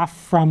runoff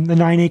from the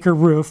 9-acre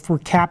roof. We're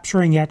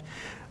capturing it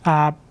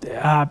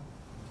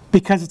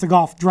because it's a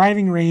golf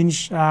driving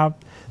range.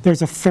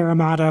 There's a fair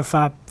amount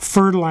of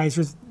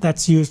fertilizer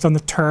that's used on the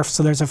turf,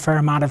 so there's a fair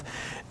amount of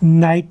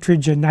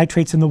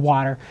nitrates in the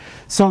water.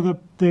 So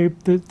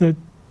the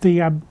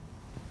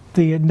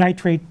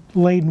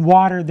nitrate-laden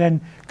water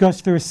then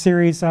goes through a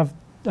series of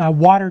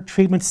water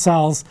treatment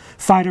cells,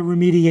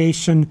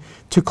 phytoremediation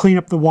to clean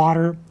up the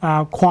water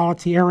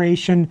quality,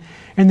 aeration,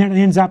 and then it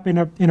ends up in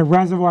a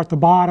reservoir at the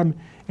bottom,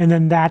 and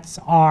then that's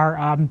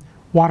our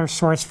water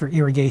source for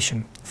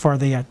irrigation for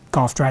the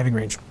golf driving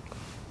range.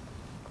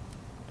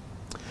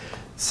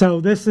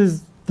 So this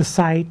is the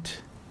site.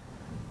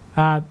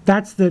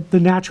 That's the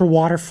natural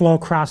water flow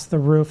across the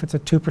roof. It's a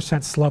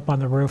 2% slope on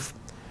the roof.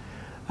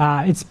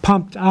 It's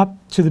pumped up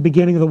to the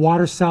beginning of the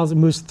water cells. It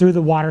moves through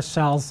the water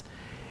cells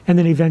and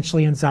then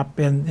eventually ends up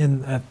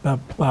in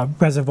a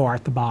reservoir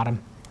at the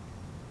bottom.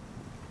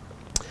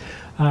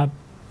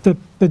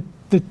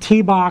 The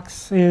tee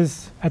box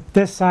is at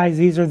this size.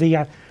 These are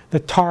the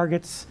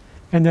targets,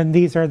 and then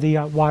these are the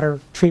water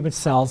treatment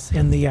cells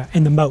in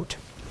the moat.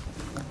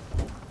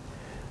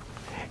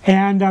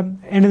 And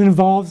it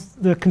involves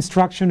the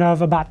construction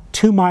of about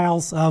 2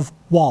 miles of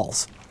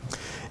walls.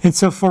 And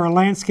so for a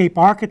landscape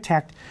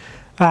architect,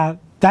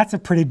 that's a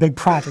pretty big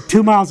project.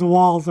 2 miles of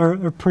walls are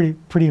a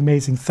pretty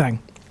amazing thing.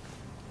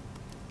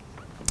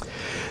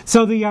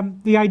 So the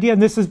idea,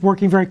 and this is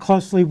working very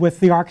closely with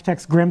the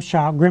architects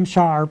Grimshaw.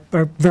 Grimshaw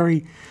are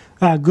very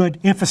good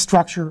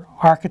infrastructure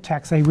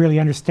architects. They really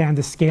understand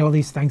the scale of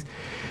these things.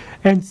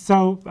 And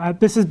so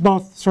this is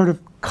both sort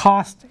of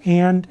cost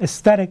and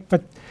aesthetic,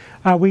 but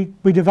we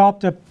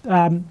developed a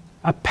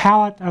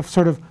palette of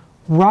sort of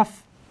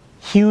rough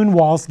hewn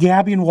walls,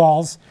 gabion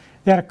walls,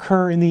 that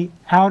occur in the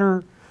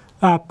outer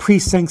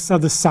precincts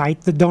of the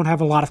site that don't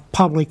have a lot of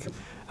public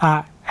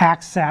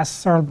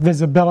access or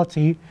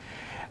visibility.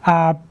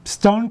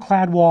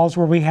 Stone-clad walls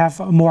where we have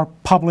a more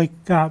public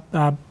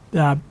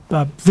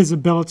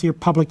visibility or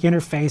public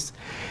interface,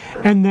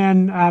 and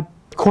then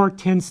core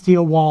tin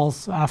steel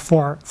walls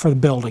for the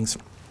buildings.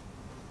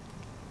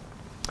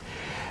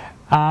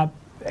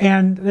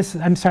 And this,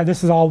 I'm sorry,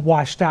 this is all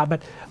washed out,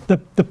 but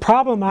the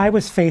problem I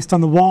was faced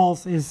on the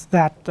walls is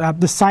that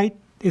the site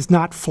is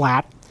not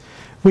flat.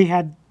 We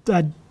had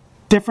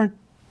different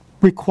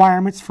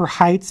requirements for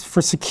heights,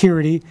 for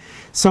security,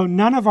 so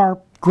none of our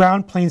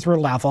ground planes were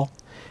level,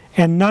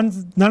 and none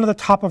of the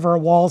top of our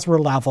walls were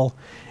level,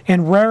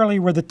 and rarely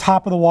were the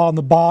top of the wall and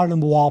the bottom of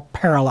the wall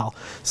parallel.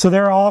 So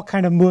they're all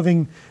kind of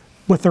moving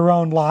with their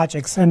own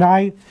logics. And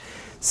I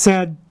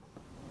said,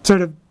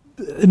 sort of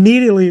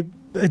immediately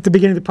at the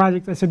beginning of the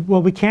project, I said,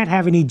 well, we can't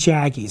have any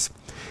jaggies.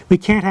 We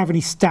can't have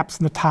any steps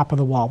in the top of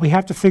the wall. We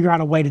have to figure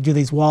out a way to do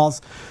these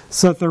walls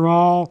so that they're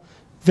all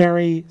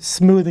very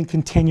smooth and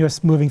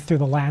continuous moving through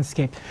the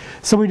landscape.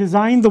 So we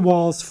designed the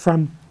walls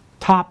from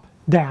top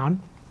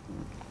down,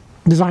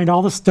 designed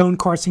all the stone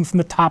coursing from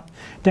the top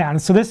down.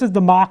 And so this is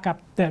the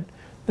mock-up,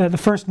 the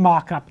first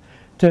mock-up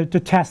to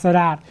test that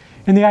out.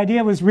 And the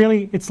idea was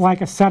really, it's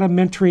like a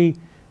sedimentary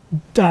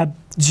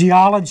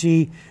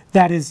geology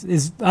that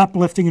is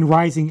uplifting and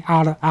rising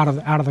out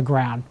of the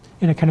ground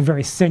in a kind of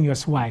very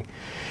sinuous way.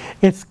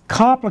 It's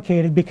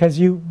complicated because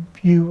you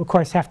of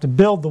course have to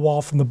build the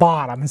wall from the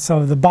bottom, and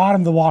so the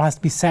bottom of the wall has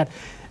to be set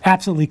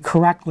absolutely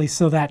correctly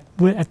so that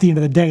at the end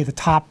of the day the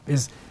top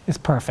is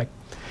perfect.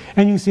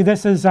 And you can see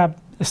this is a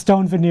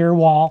stone veneer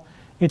wall.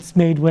 It's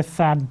made with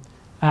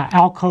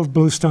alcove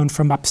bluestone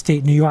from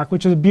upstate New York,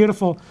 which is a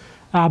beautiful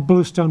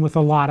bluestone with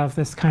a lot of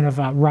this kind of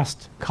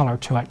rust color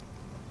to it.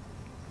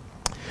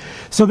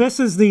 So this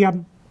is the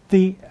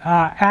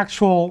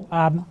actual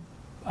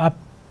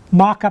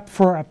mock-up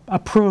for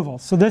approval.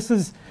 So this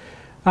is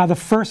the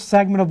first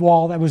segment of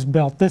wall that was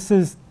built. This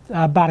is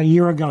about a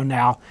year ago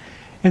now.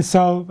 And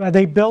so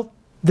they built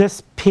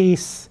this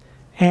piece,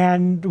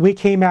 and we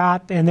came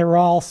out and there were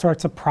all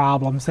sorts of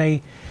problems.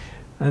 They,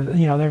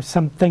 you know, there's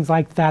some things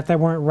like that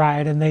weren't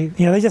right, and they,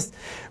 you know, they just,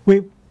 we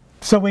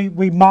basically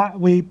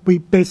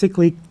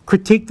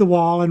critiqued the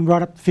wall and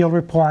wrote up the field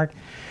report,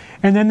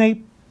 and then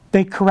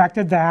they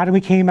corrected that, and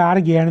we came out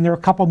again, and there were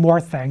a couple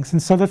more things.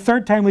 And so the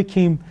third time we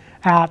came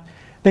out,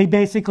 they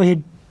basically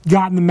had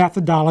gotten the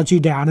methodology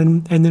down,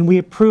 and then we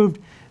approved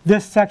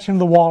this section of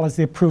the wall as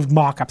the approved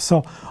mock-up.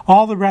 So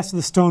all the rest of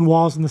the stone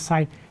walls in the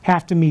site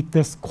have to meet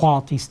this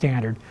quality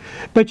standard.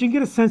 But you can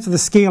get a sense of the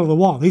scale of the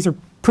wall. These are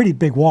pretty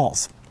big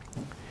walls.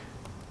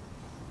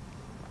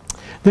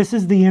 This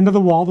is the end of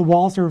the wall. The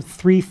walls are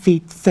 3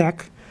 feet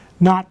thick,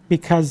 not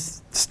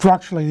because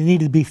structurally they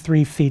needed to be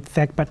 3 feet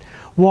thick, but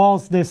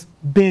walls this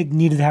big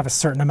needed to have a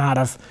certain amount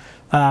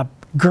of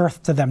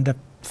girth to them to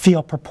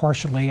feel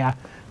proportionally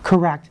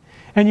correct.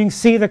 And you can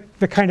see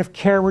the kind of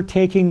care we're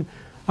taking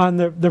on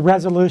the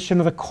resolution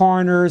of the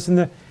corners and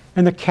the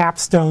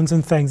capstones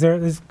and things.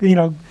 There's, you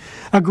know,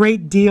 a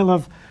great deal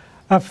of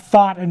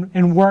thought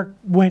and work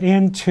went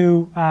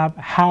into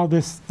how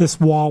this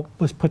wall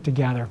was put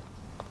together.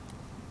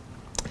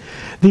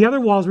 The other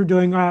walls we're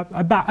doing,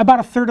 about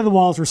a third of the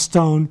walls are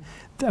stone,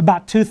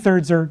 about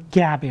 2/3 are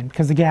gabion,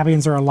 because the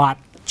gabions are a lot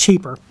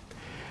cheaper.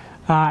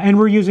 And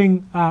we're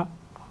using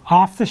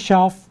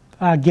off-the-shelf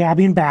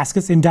gabion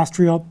baskets,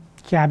 industrial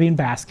gabion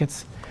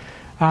baskets.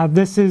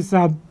 This is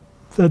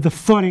the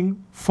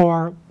footing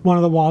for one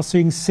of the walls, so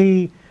you can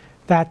see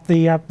that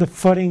the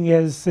footing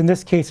is, in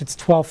this case, it's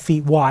 12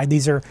 feet wide.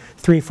 These are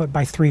 3-foot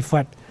by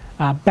 3-foot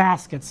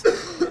baskets.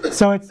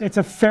 So it's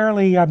a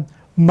fairly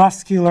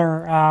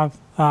muscular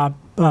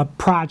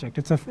project.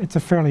 It's a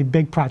fairly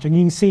big project.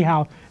 You can see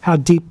how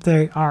deep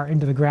they are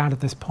into the ground at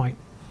this point.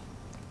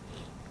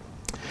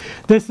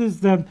 This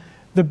is the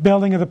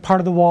building of the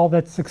part of the wall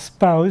that's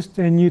exposed,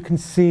 and you can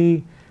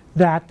see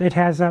that it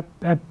has a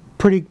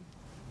pretty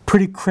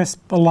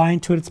crisp line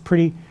to it. It's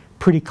pretty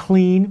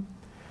clean.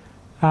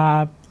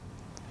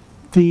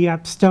 The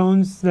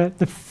stones,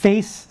 the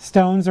face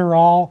stones are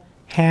all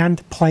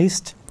hand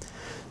placed.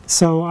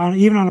 So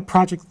even on a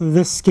project of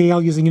this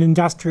scale, using an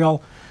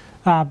industrial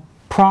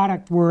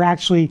product, we're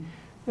actually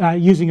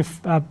using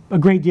a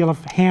great deal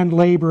of hand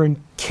labor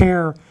and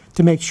care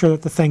to make sure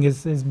that the thing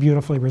is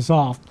beautifully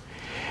resolved.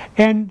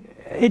 And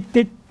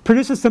it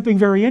produces something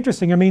very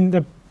interesting. I mean,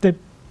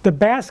 the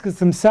baskets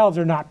themselves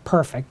are not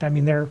perfect. I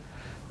mean,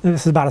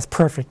 this is about as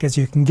perfect as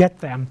you can get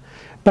them.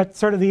 But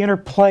sort of the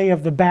interplay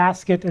of the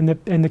basket and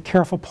the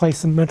careful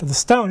placement of the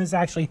stone is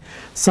actually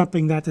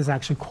something that is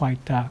actually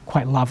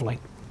quite lovely.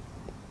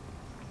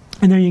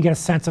 And then you get a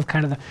sense of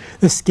kind of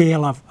the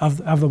scale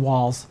of the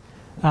walls.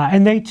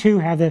 And they too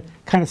have the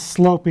kind of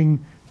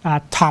sloping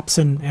tops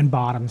and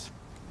bottoms.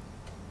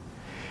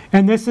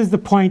 And this is the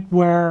point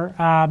where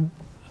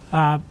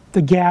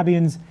the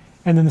gabions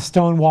and then the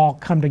stone wall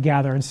come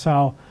together. And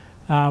so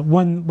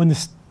when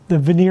the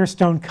veneer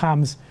stone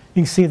comes,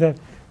 you can see the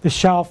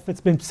shelf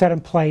that's been set in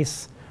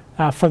place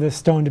for the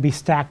stone to be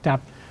stacked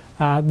up.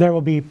 There will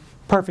be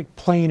perfect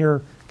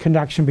planar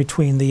connection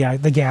between the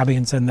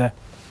gabions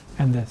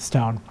and the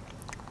stone.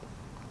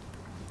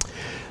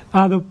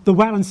 The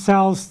wetland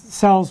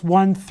cells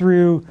 1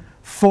 through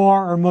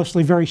 4 are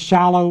mostly very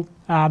shallow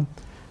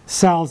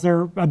cells.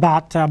 They're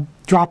about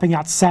dropping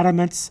out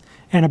sediments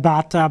and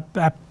about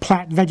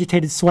plant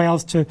vegetated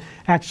swales to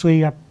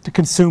actually to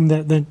consume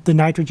the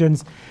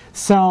nitrogens.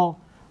 Cell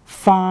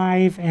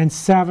 5 and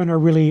 7 are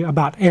really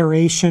about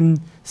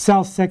aeration.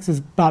 Cell 6 is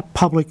about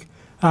public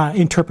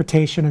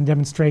interpretation and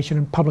demonstration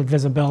and public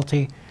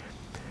visibility.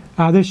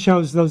 This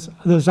shows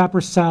those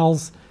upper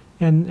cells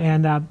and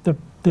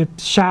the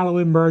shallow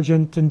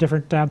emergent and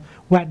different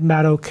wet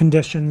meadow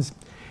conditions,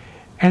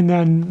 and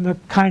then the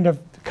kind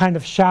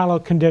of shallow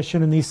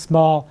condition in these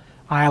small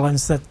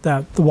islands that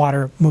the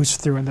water moves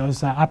through in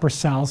those upper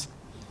cells.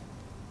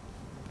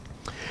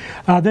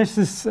 This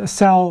is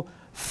cell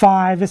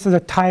 5. This is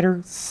a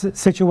tighter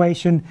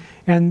situation,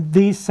 and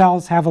these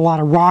cells have a lot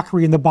of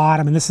rockery in the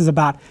bottom, and this is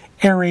about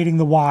aerating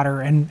the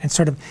water and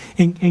sort of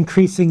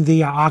increasing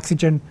the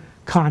oxygen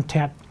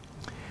content.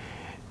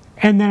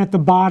 And then at the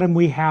bottom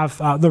we have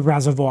the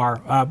reservoir,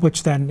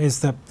 which then is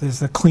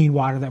the clean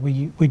water that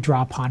we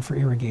draw upon for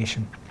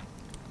irrigation.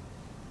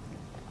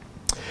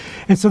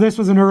 And so this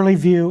was an early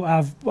view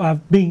of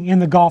being in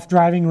the golf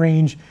driving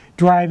range,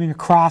 driving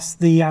across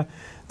the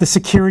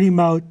security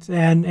moat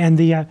and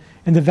the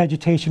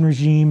vegetation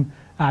regime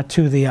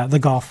to the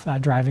golf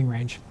driving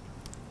range.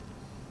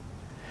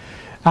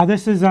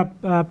 This is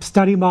a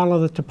study model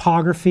of the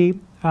topography.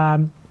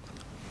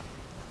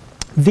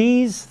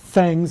 These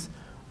things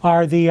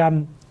are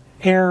the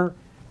air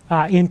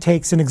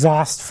intakes and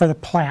exhausts for the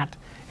plant,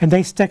 and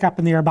they stick up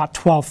in the air about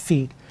 12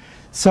 feet.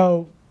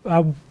 So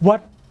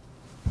what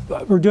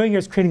we're doing here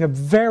is creating a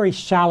very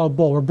shallow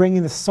bowl. We're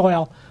bringing the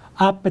soil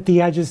up at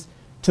the edges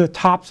to the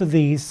tops of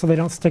these so they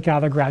don't stick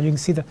out of the ground. You can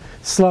see the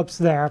slopes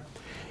there.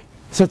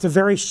 So it's a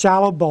very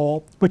shallow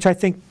bowl, which I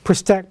think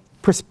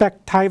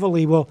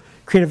perspectively will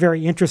create a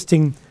very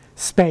interesting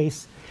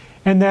space.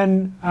 And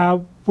then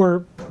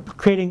we're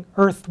creating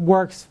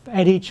earthworks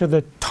at each of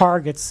the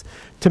targets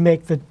to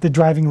make the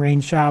driving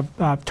range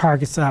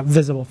targets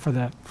visible for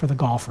the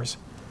golfers.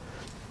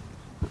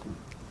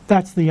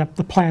 That's the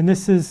plan.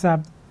 This is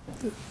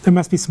there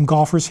must be some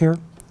golfers here.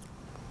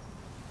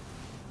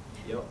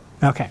 Yep.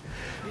 Okay.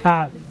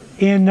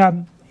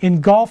 In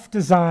golf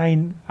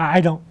design,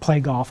 I don't play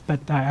golf,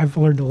 but I've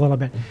learned a little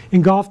bit.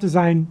 In golf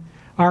design,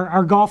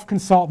 our golf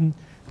consultant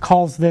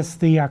calls this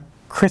the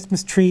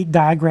Christmas tree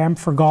diagram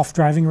for golf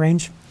driving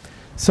range.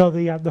 So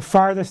the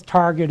farthest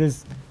target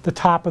is the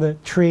top of the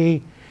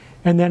tree,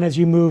 and then as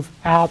you move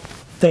out,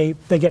 they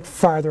get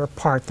farther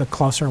apart, the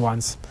closer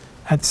ones.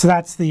 And so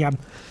that's the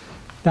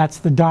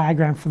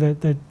diagram for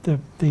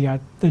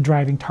the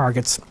driving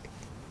targets.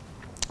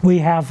 We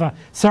have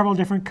several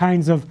different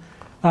kinds of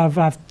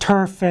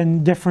turf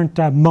and different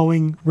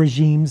mowing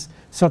regimes,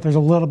 so there's a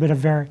little bit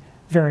of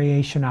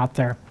variation out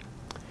there.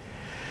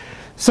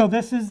 So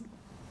this is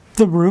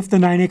the roof, the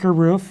 9-acre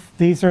roof.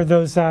 These are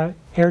those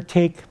air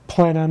take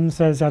plenums.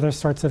 There's other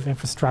sorts of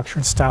infrastructure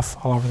and stuff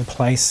all over the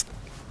place.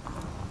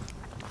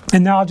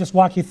 And now I'll just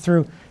walk you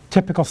through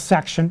typical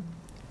section.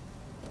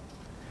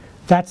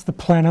 That's the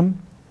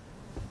plenum.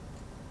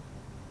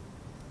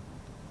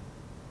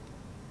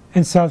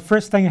 And so the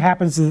first thing that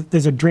happens is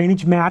there's a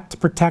drainage mat to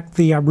protect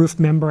the roof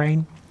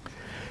membrane.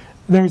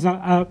 There's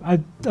a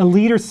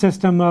leader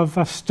system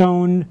of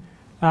stone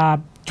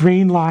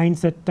drain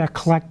lines that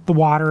collect the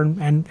water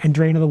and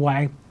drain it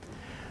away.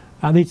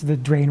 These are the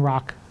drain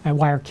rock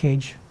wire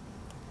cage.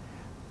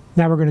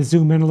 Now we're going to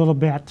zoom in a little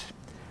bit.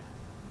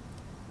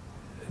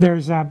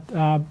 There's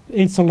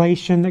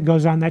insulation that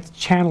goes on that's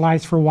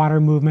channelized for water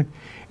movement.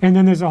 And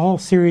then there's a whole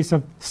series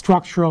of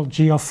structural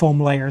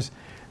geofoam layers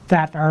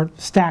that are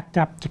stacked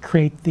up to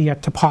create the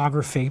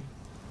topography.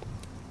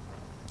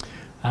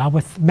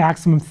 With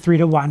maximum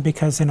 3:1,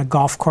 because in a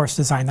golf course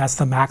design, that's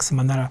the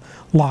maximum that a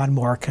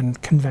lawnmower can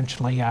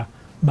conventionally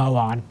mow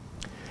on.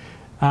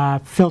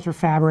 Filter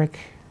fabric,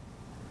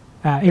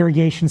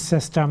 irrigation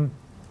system,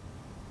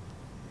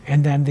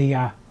 and then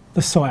the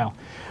soil.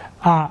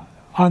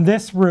 On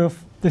this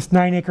roof, this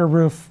 9-acre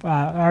roof,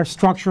 our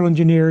structural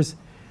engineers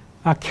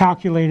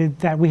calculated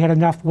that we had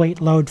enough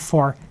weight load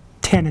for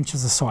 10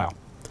 inches of soil.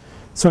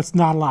 So it's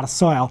not a lot of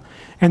soil.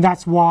 And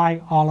that's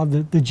why all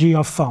of the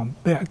geofoam,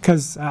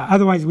 because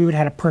otherwise we would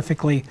have had a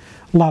perfectly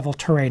level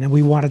terrain, and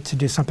we wanted to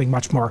do something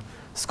much more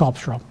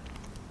sculptural.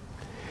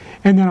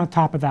 And then on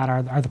top of that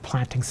are the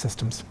planting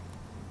systems.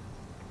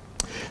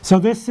 So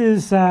this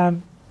is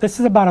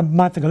about a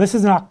month ago. This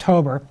is in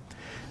October.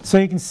 So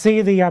you can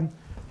see the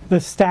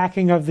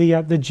stacking of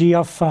the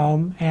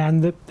geofoam,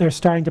 and they're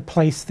starting to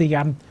place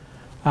the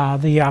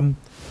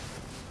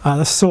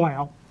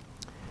soil.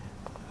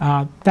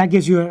 That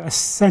gives you a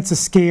sense of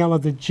scale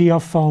of the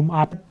geofoam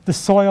up. The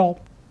soil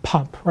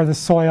pump, or the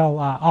soil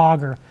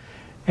auger.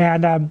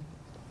 And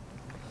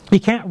you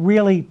can't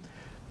really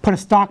put a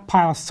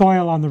stockpile of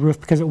soil on the roof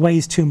because it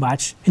weighs too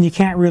much. And you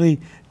can't really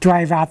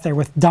drive out there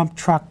with dump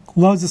truck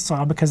loads of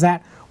soil because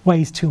that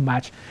weighs too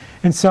much.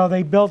 And so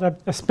they built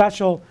a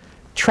special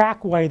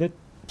trackway that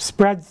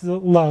spreads the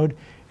load,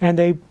 and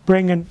they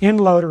bring an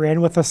inloader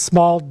in with a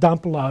small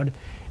dump load,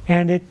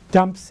 and it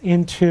dumps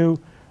into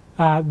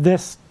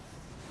this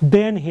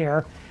bin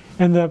here,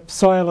 and the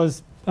soil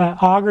is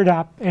augered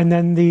up, and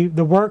then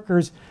the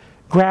workers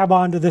grab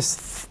onto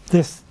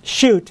this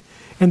chute,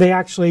 and they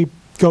actually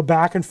go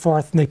back and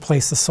forth, and they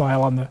place the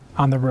soil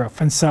on the roof.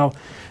 And so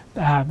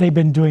they've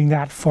been doing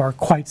that for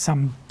quite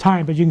some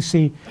time, but you can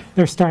see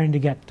they're starting to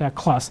get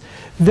close.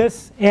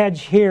 This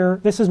edge here,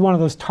 this is one of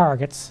those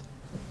targets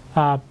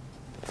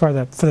for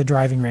the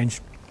driving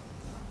range.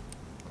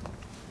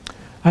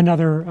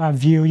 Another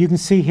view, you can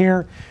see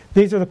here,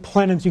 these are the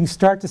plinths. You can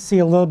start to see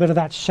a little bit of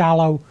that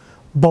shallow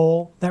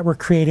bowl that we're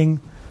creating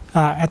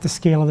at the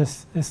scale of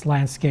this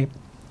landscape.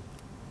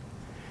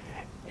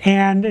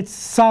 And it's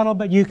subtle,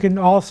 but you can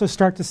also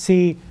start to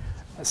see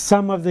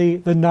some of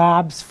the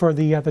knobs for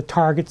the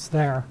targets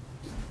there.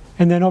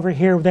 And then over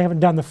here, they haven't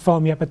done the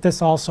foam yet, but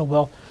this also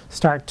will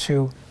start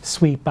to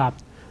sweep up.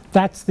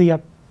 That's the,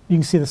 you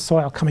can see the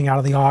soil coming out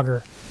of the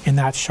auger in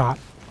that shot.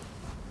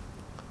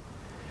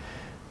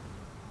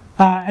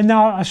 And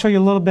now I'll show you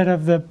a little bit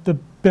of the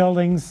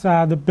buildings.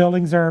 The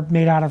buildings are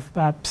made out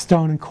of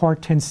stone and core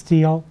tin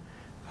steel.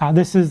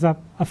 This is a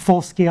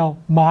full-scale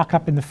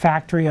mock-up in the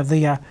factory of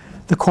the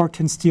core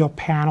tin steel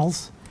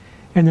panels.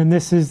 And then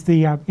this is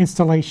the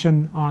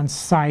installation on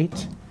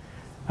site.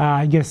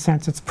 You get a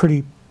sense it's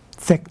pretty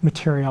thick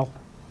material.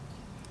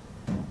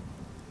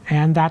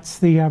 And that's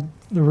the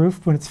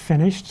roof when it's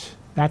finished.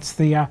 That's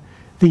the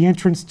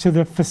entrance to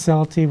the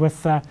facility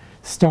with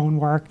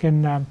stonework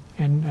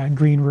and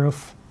green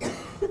roof.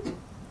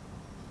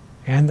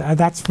 And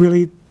that's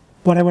really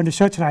what I wanted to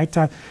show tonight.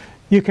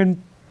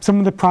 Some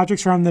of the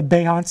projects are on the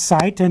Bayhant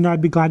site, and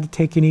I'd be glad to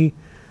take any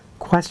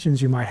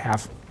questions you might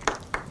have.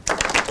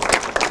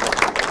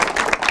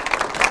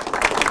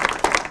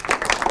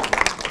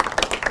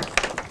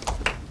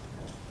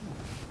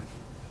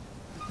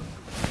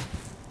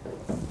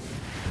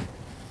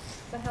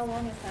 So how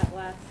long is that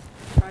last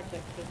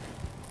project take?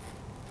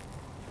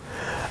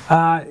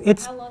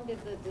 How long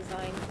did the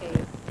design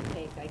phase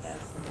take, I guess?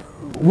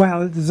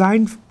 Well, the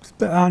design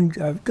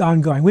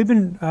ongoing. We've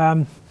been,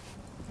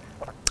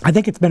 I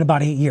think it's been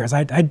about 8 years.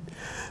 I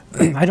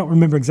don't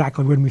remember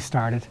exactly when we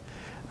started.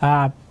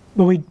 But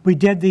we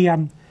did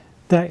the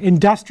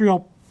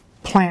industrial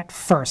plant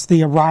first,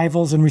 the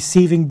arrivals and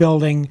receiving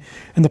building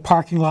and the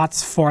parking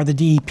lots for the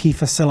DEP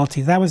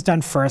facility. That was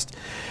done first.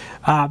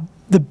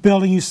 The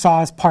building you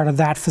saw is part of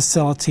that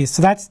facility.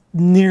 So that's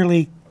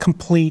nearly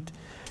complete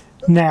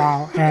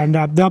now. And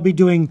they'll be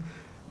doing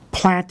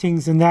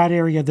plantings in that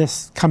area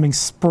this coming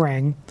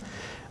spring.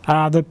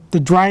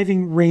 The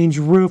driving range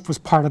roof was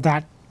part of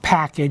that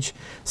package,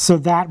 so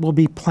that will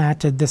be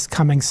planted this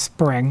coming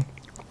spring.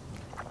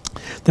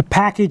 The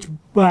package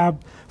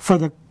for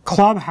the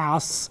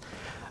clubhouse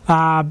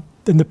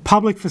in the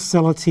public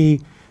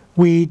facility,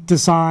 we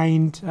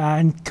designed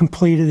and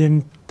completed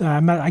in,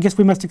 I guess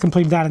we must have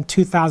completed that in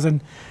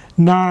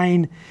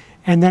 2009,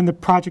 and then the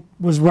project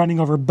was running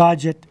over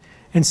budget.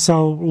 And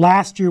so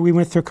last year we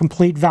went through a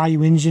complete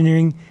value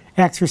engineering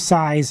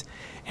exercise,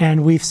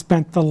 and we've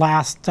spent the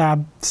last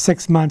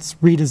 6 months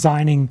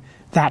redesigning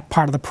that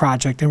part of the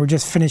project, and we're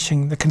just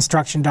finishing the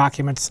construction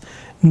documents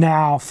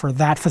now for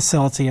that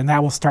facility, and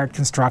that will start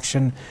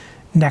construction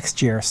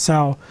next year.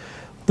 So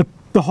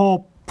the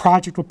whole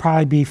project will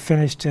probably be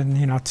finished in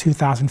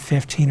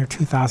 2015 or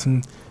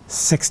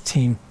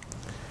 2016.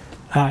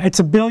 It's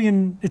 $1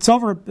 billion. It's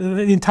over.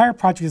 The entire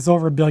project is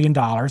over $1 billion,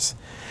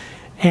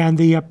 and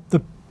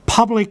the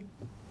public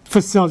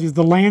facilities,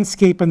 the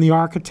landscape and the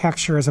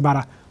architecture is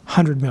about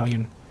 $100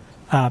 million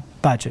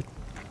budget.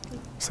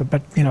 So,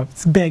 but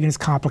it's big and it's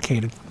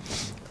complicated.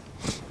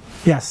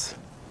 Yes.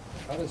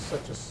 How does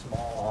such a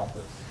small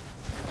office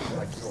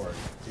like yours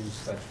do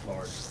such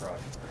large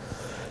projects?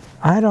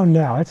 I don't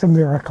know. It's a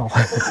miracle.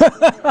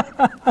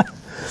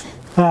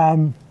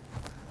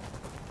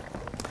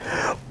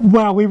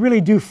 Well, we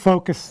really do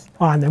focus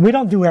on them. We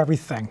don't do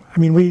everything. I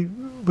mean,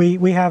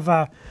 we have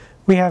a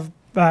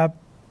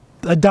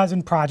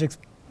dozen projects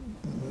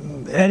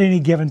at any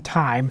given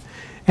time,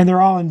 and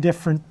they're all in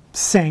different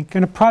sync.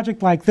 And a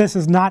project like this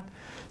is not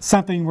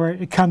something where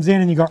it comes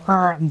in and you go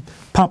and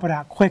pump it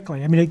out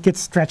quickly. I mean, it gets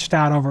stretched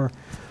out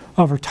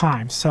over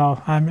time. So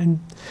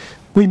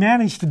we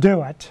managed to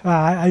do it.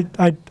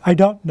 I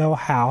don't know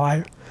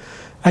how.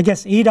 I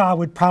guess EDA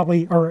would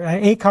probably, or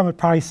AECOM would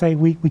probably say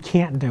we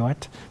can't do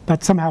it,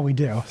 but somehow we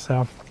do.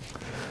 So,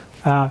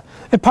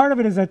 and part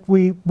of it is that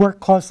we work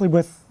closely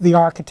with the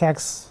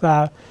architects,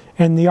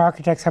 and the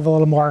architects have a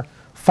little more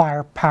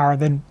firepower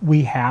than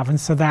we have, and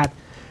so that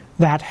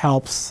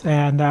helps.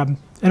 And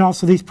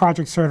also these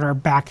projects are in our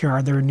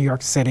backyard. They're in New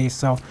York City,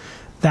 so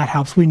that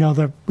helps. We know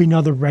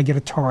the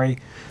regulatory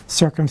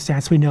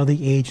circumstance. We know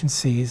the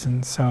agencies,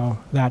 and so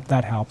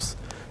that helps.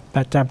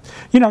 But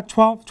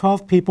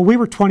 12 people. We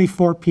were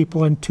 24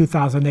 people in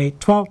 2008.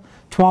 12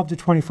 to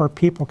 24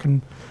 people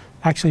can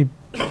actually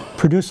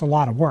produce a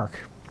lot of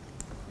work.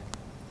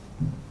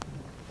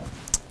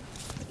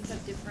 You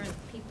have different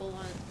people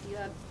on.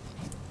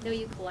 I know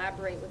you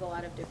collaborate with a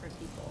lot of different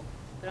people,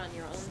 but on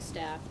your own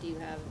staff, do you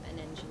have an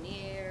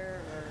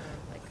engineer or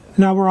like?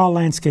 No, we're all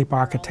landscape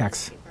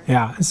architects.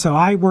 Yeah, and so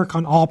I work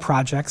on all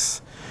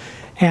projects,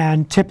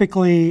 and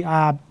typically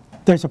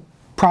there's a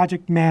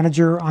project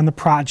manager on the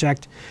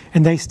project,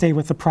 and they stay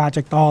with the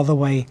project all the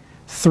way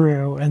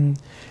through, and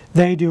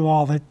they do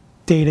all the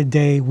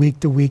day-to-day,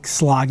 week-to-week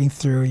slogging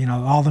through,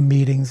 all the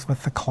meetings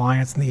with the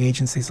clients and the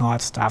agencies and all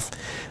that stuff.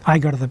 I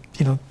go to the,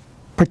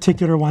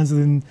 particular ones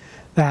in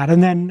that,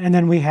 and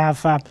then we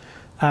have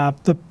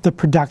the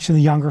production,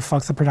 the younger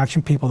folks, the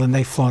production people, then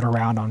they float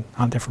around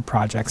on different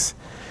projects.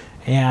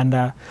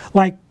 And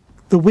like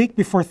the week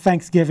before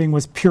Thanksgiving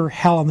was pure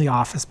hell in the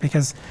office,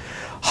 because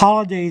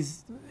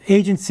holidays,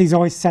 agencies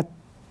always set,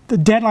 the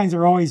deadlines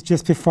are always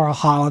just before a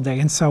holiday,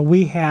 and so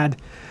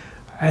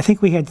I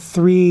think we had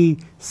 3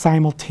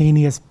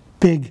 simultaneous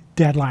big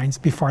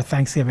deadlines before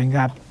Thanksgiving.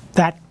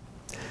 The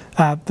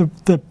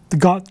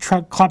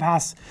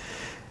clubhouse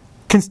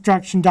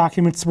construction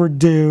documents were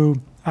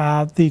due.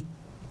 The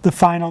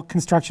final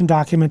construction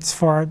documents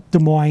for Des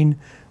Moines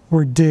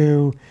were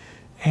due,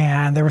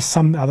 and there was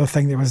some other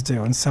thing that was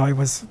due, and so it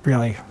was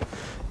really.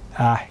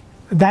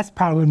 That's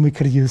probably when we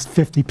could have used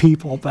 50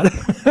 people, but.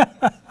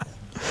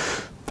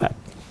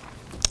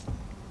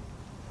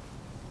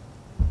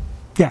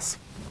 Yes.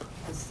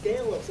 The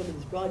scale of some of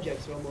these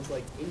projects are almost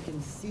like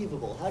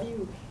inconceivable.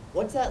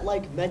 What's that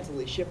like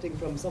mentally, shifting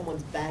from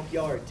someone's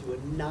backyard to a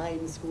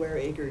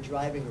 9-square-acre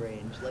driving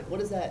range? Like,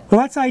 what is that?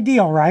 Well, that's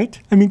ideal, right?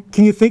 I mean,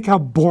 can you think how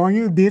boring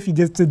it would be if you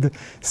just did the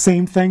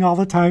same thing all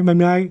the time? I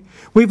mean,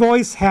 we've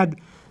always had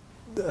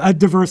a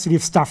diversity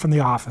of stuff in the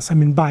office. I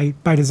mean, by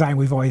design,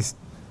 we've always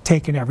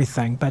taken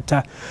everything. But,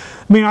 I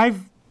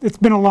mean, it's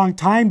been a long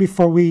time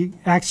before we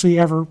actually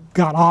ever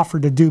got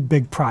offered to do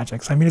big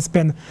projects. I mean, it's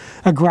been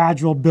a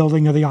gradual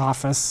building of the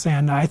office,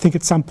 and I think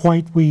at some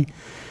point we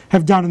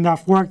have done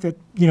enough work that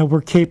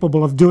we're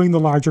capable of doing the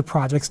larger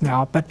projects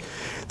now. But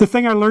the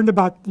thing I learned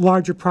about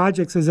larger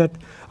projects is that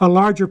a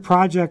larger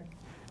project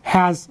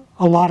has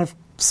a lot of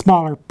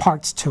smaller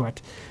parts to it,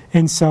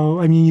 and so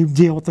I mean, you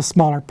deal with the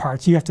smaller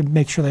parts. You have to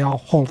make sure they all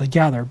hold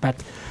together.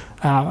 But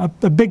a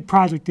big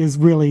project is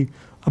really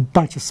a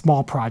bunch of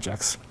small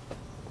projects.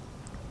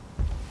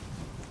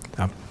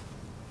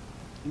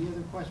 Any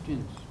other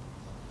questions?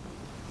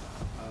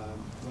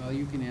 Well,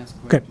 you can ask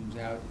questions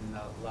out in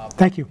the lobby.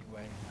 Thank you.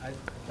 Anyway. I'd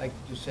like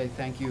to just say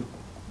thank you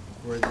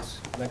for this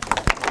lecture.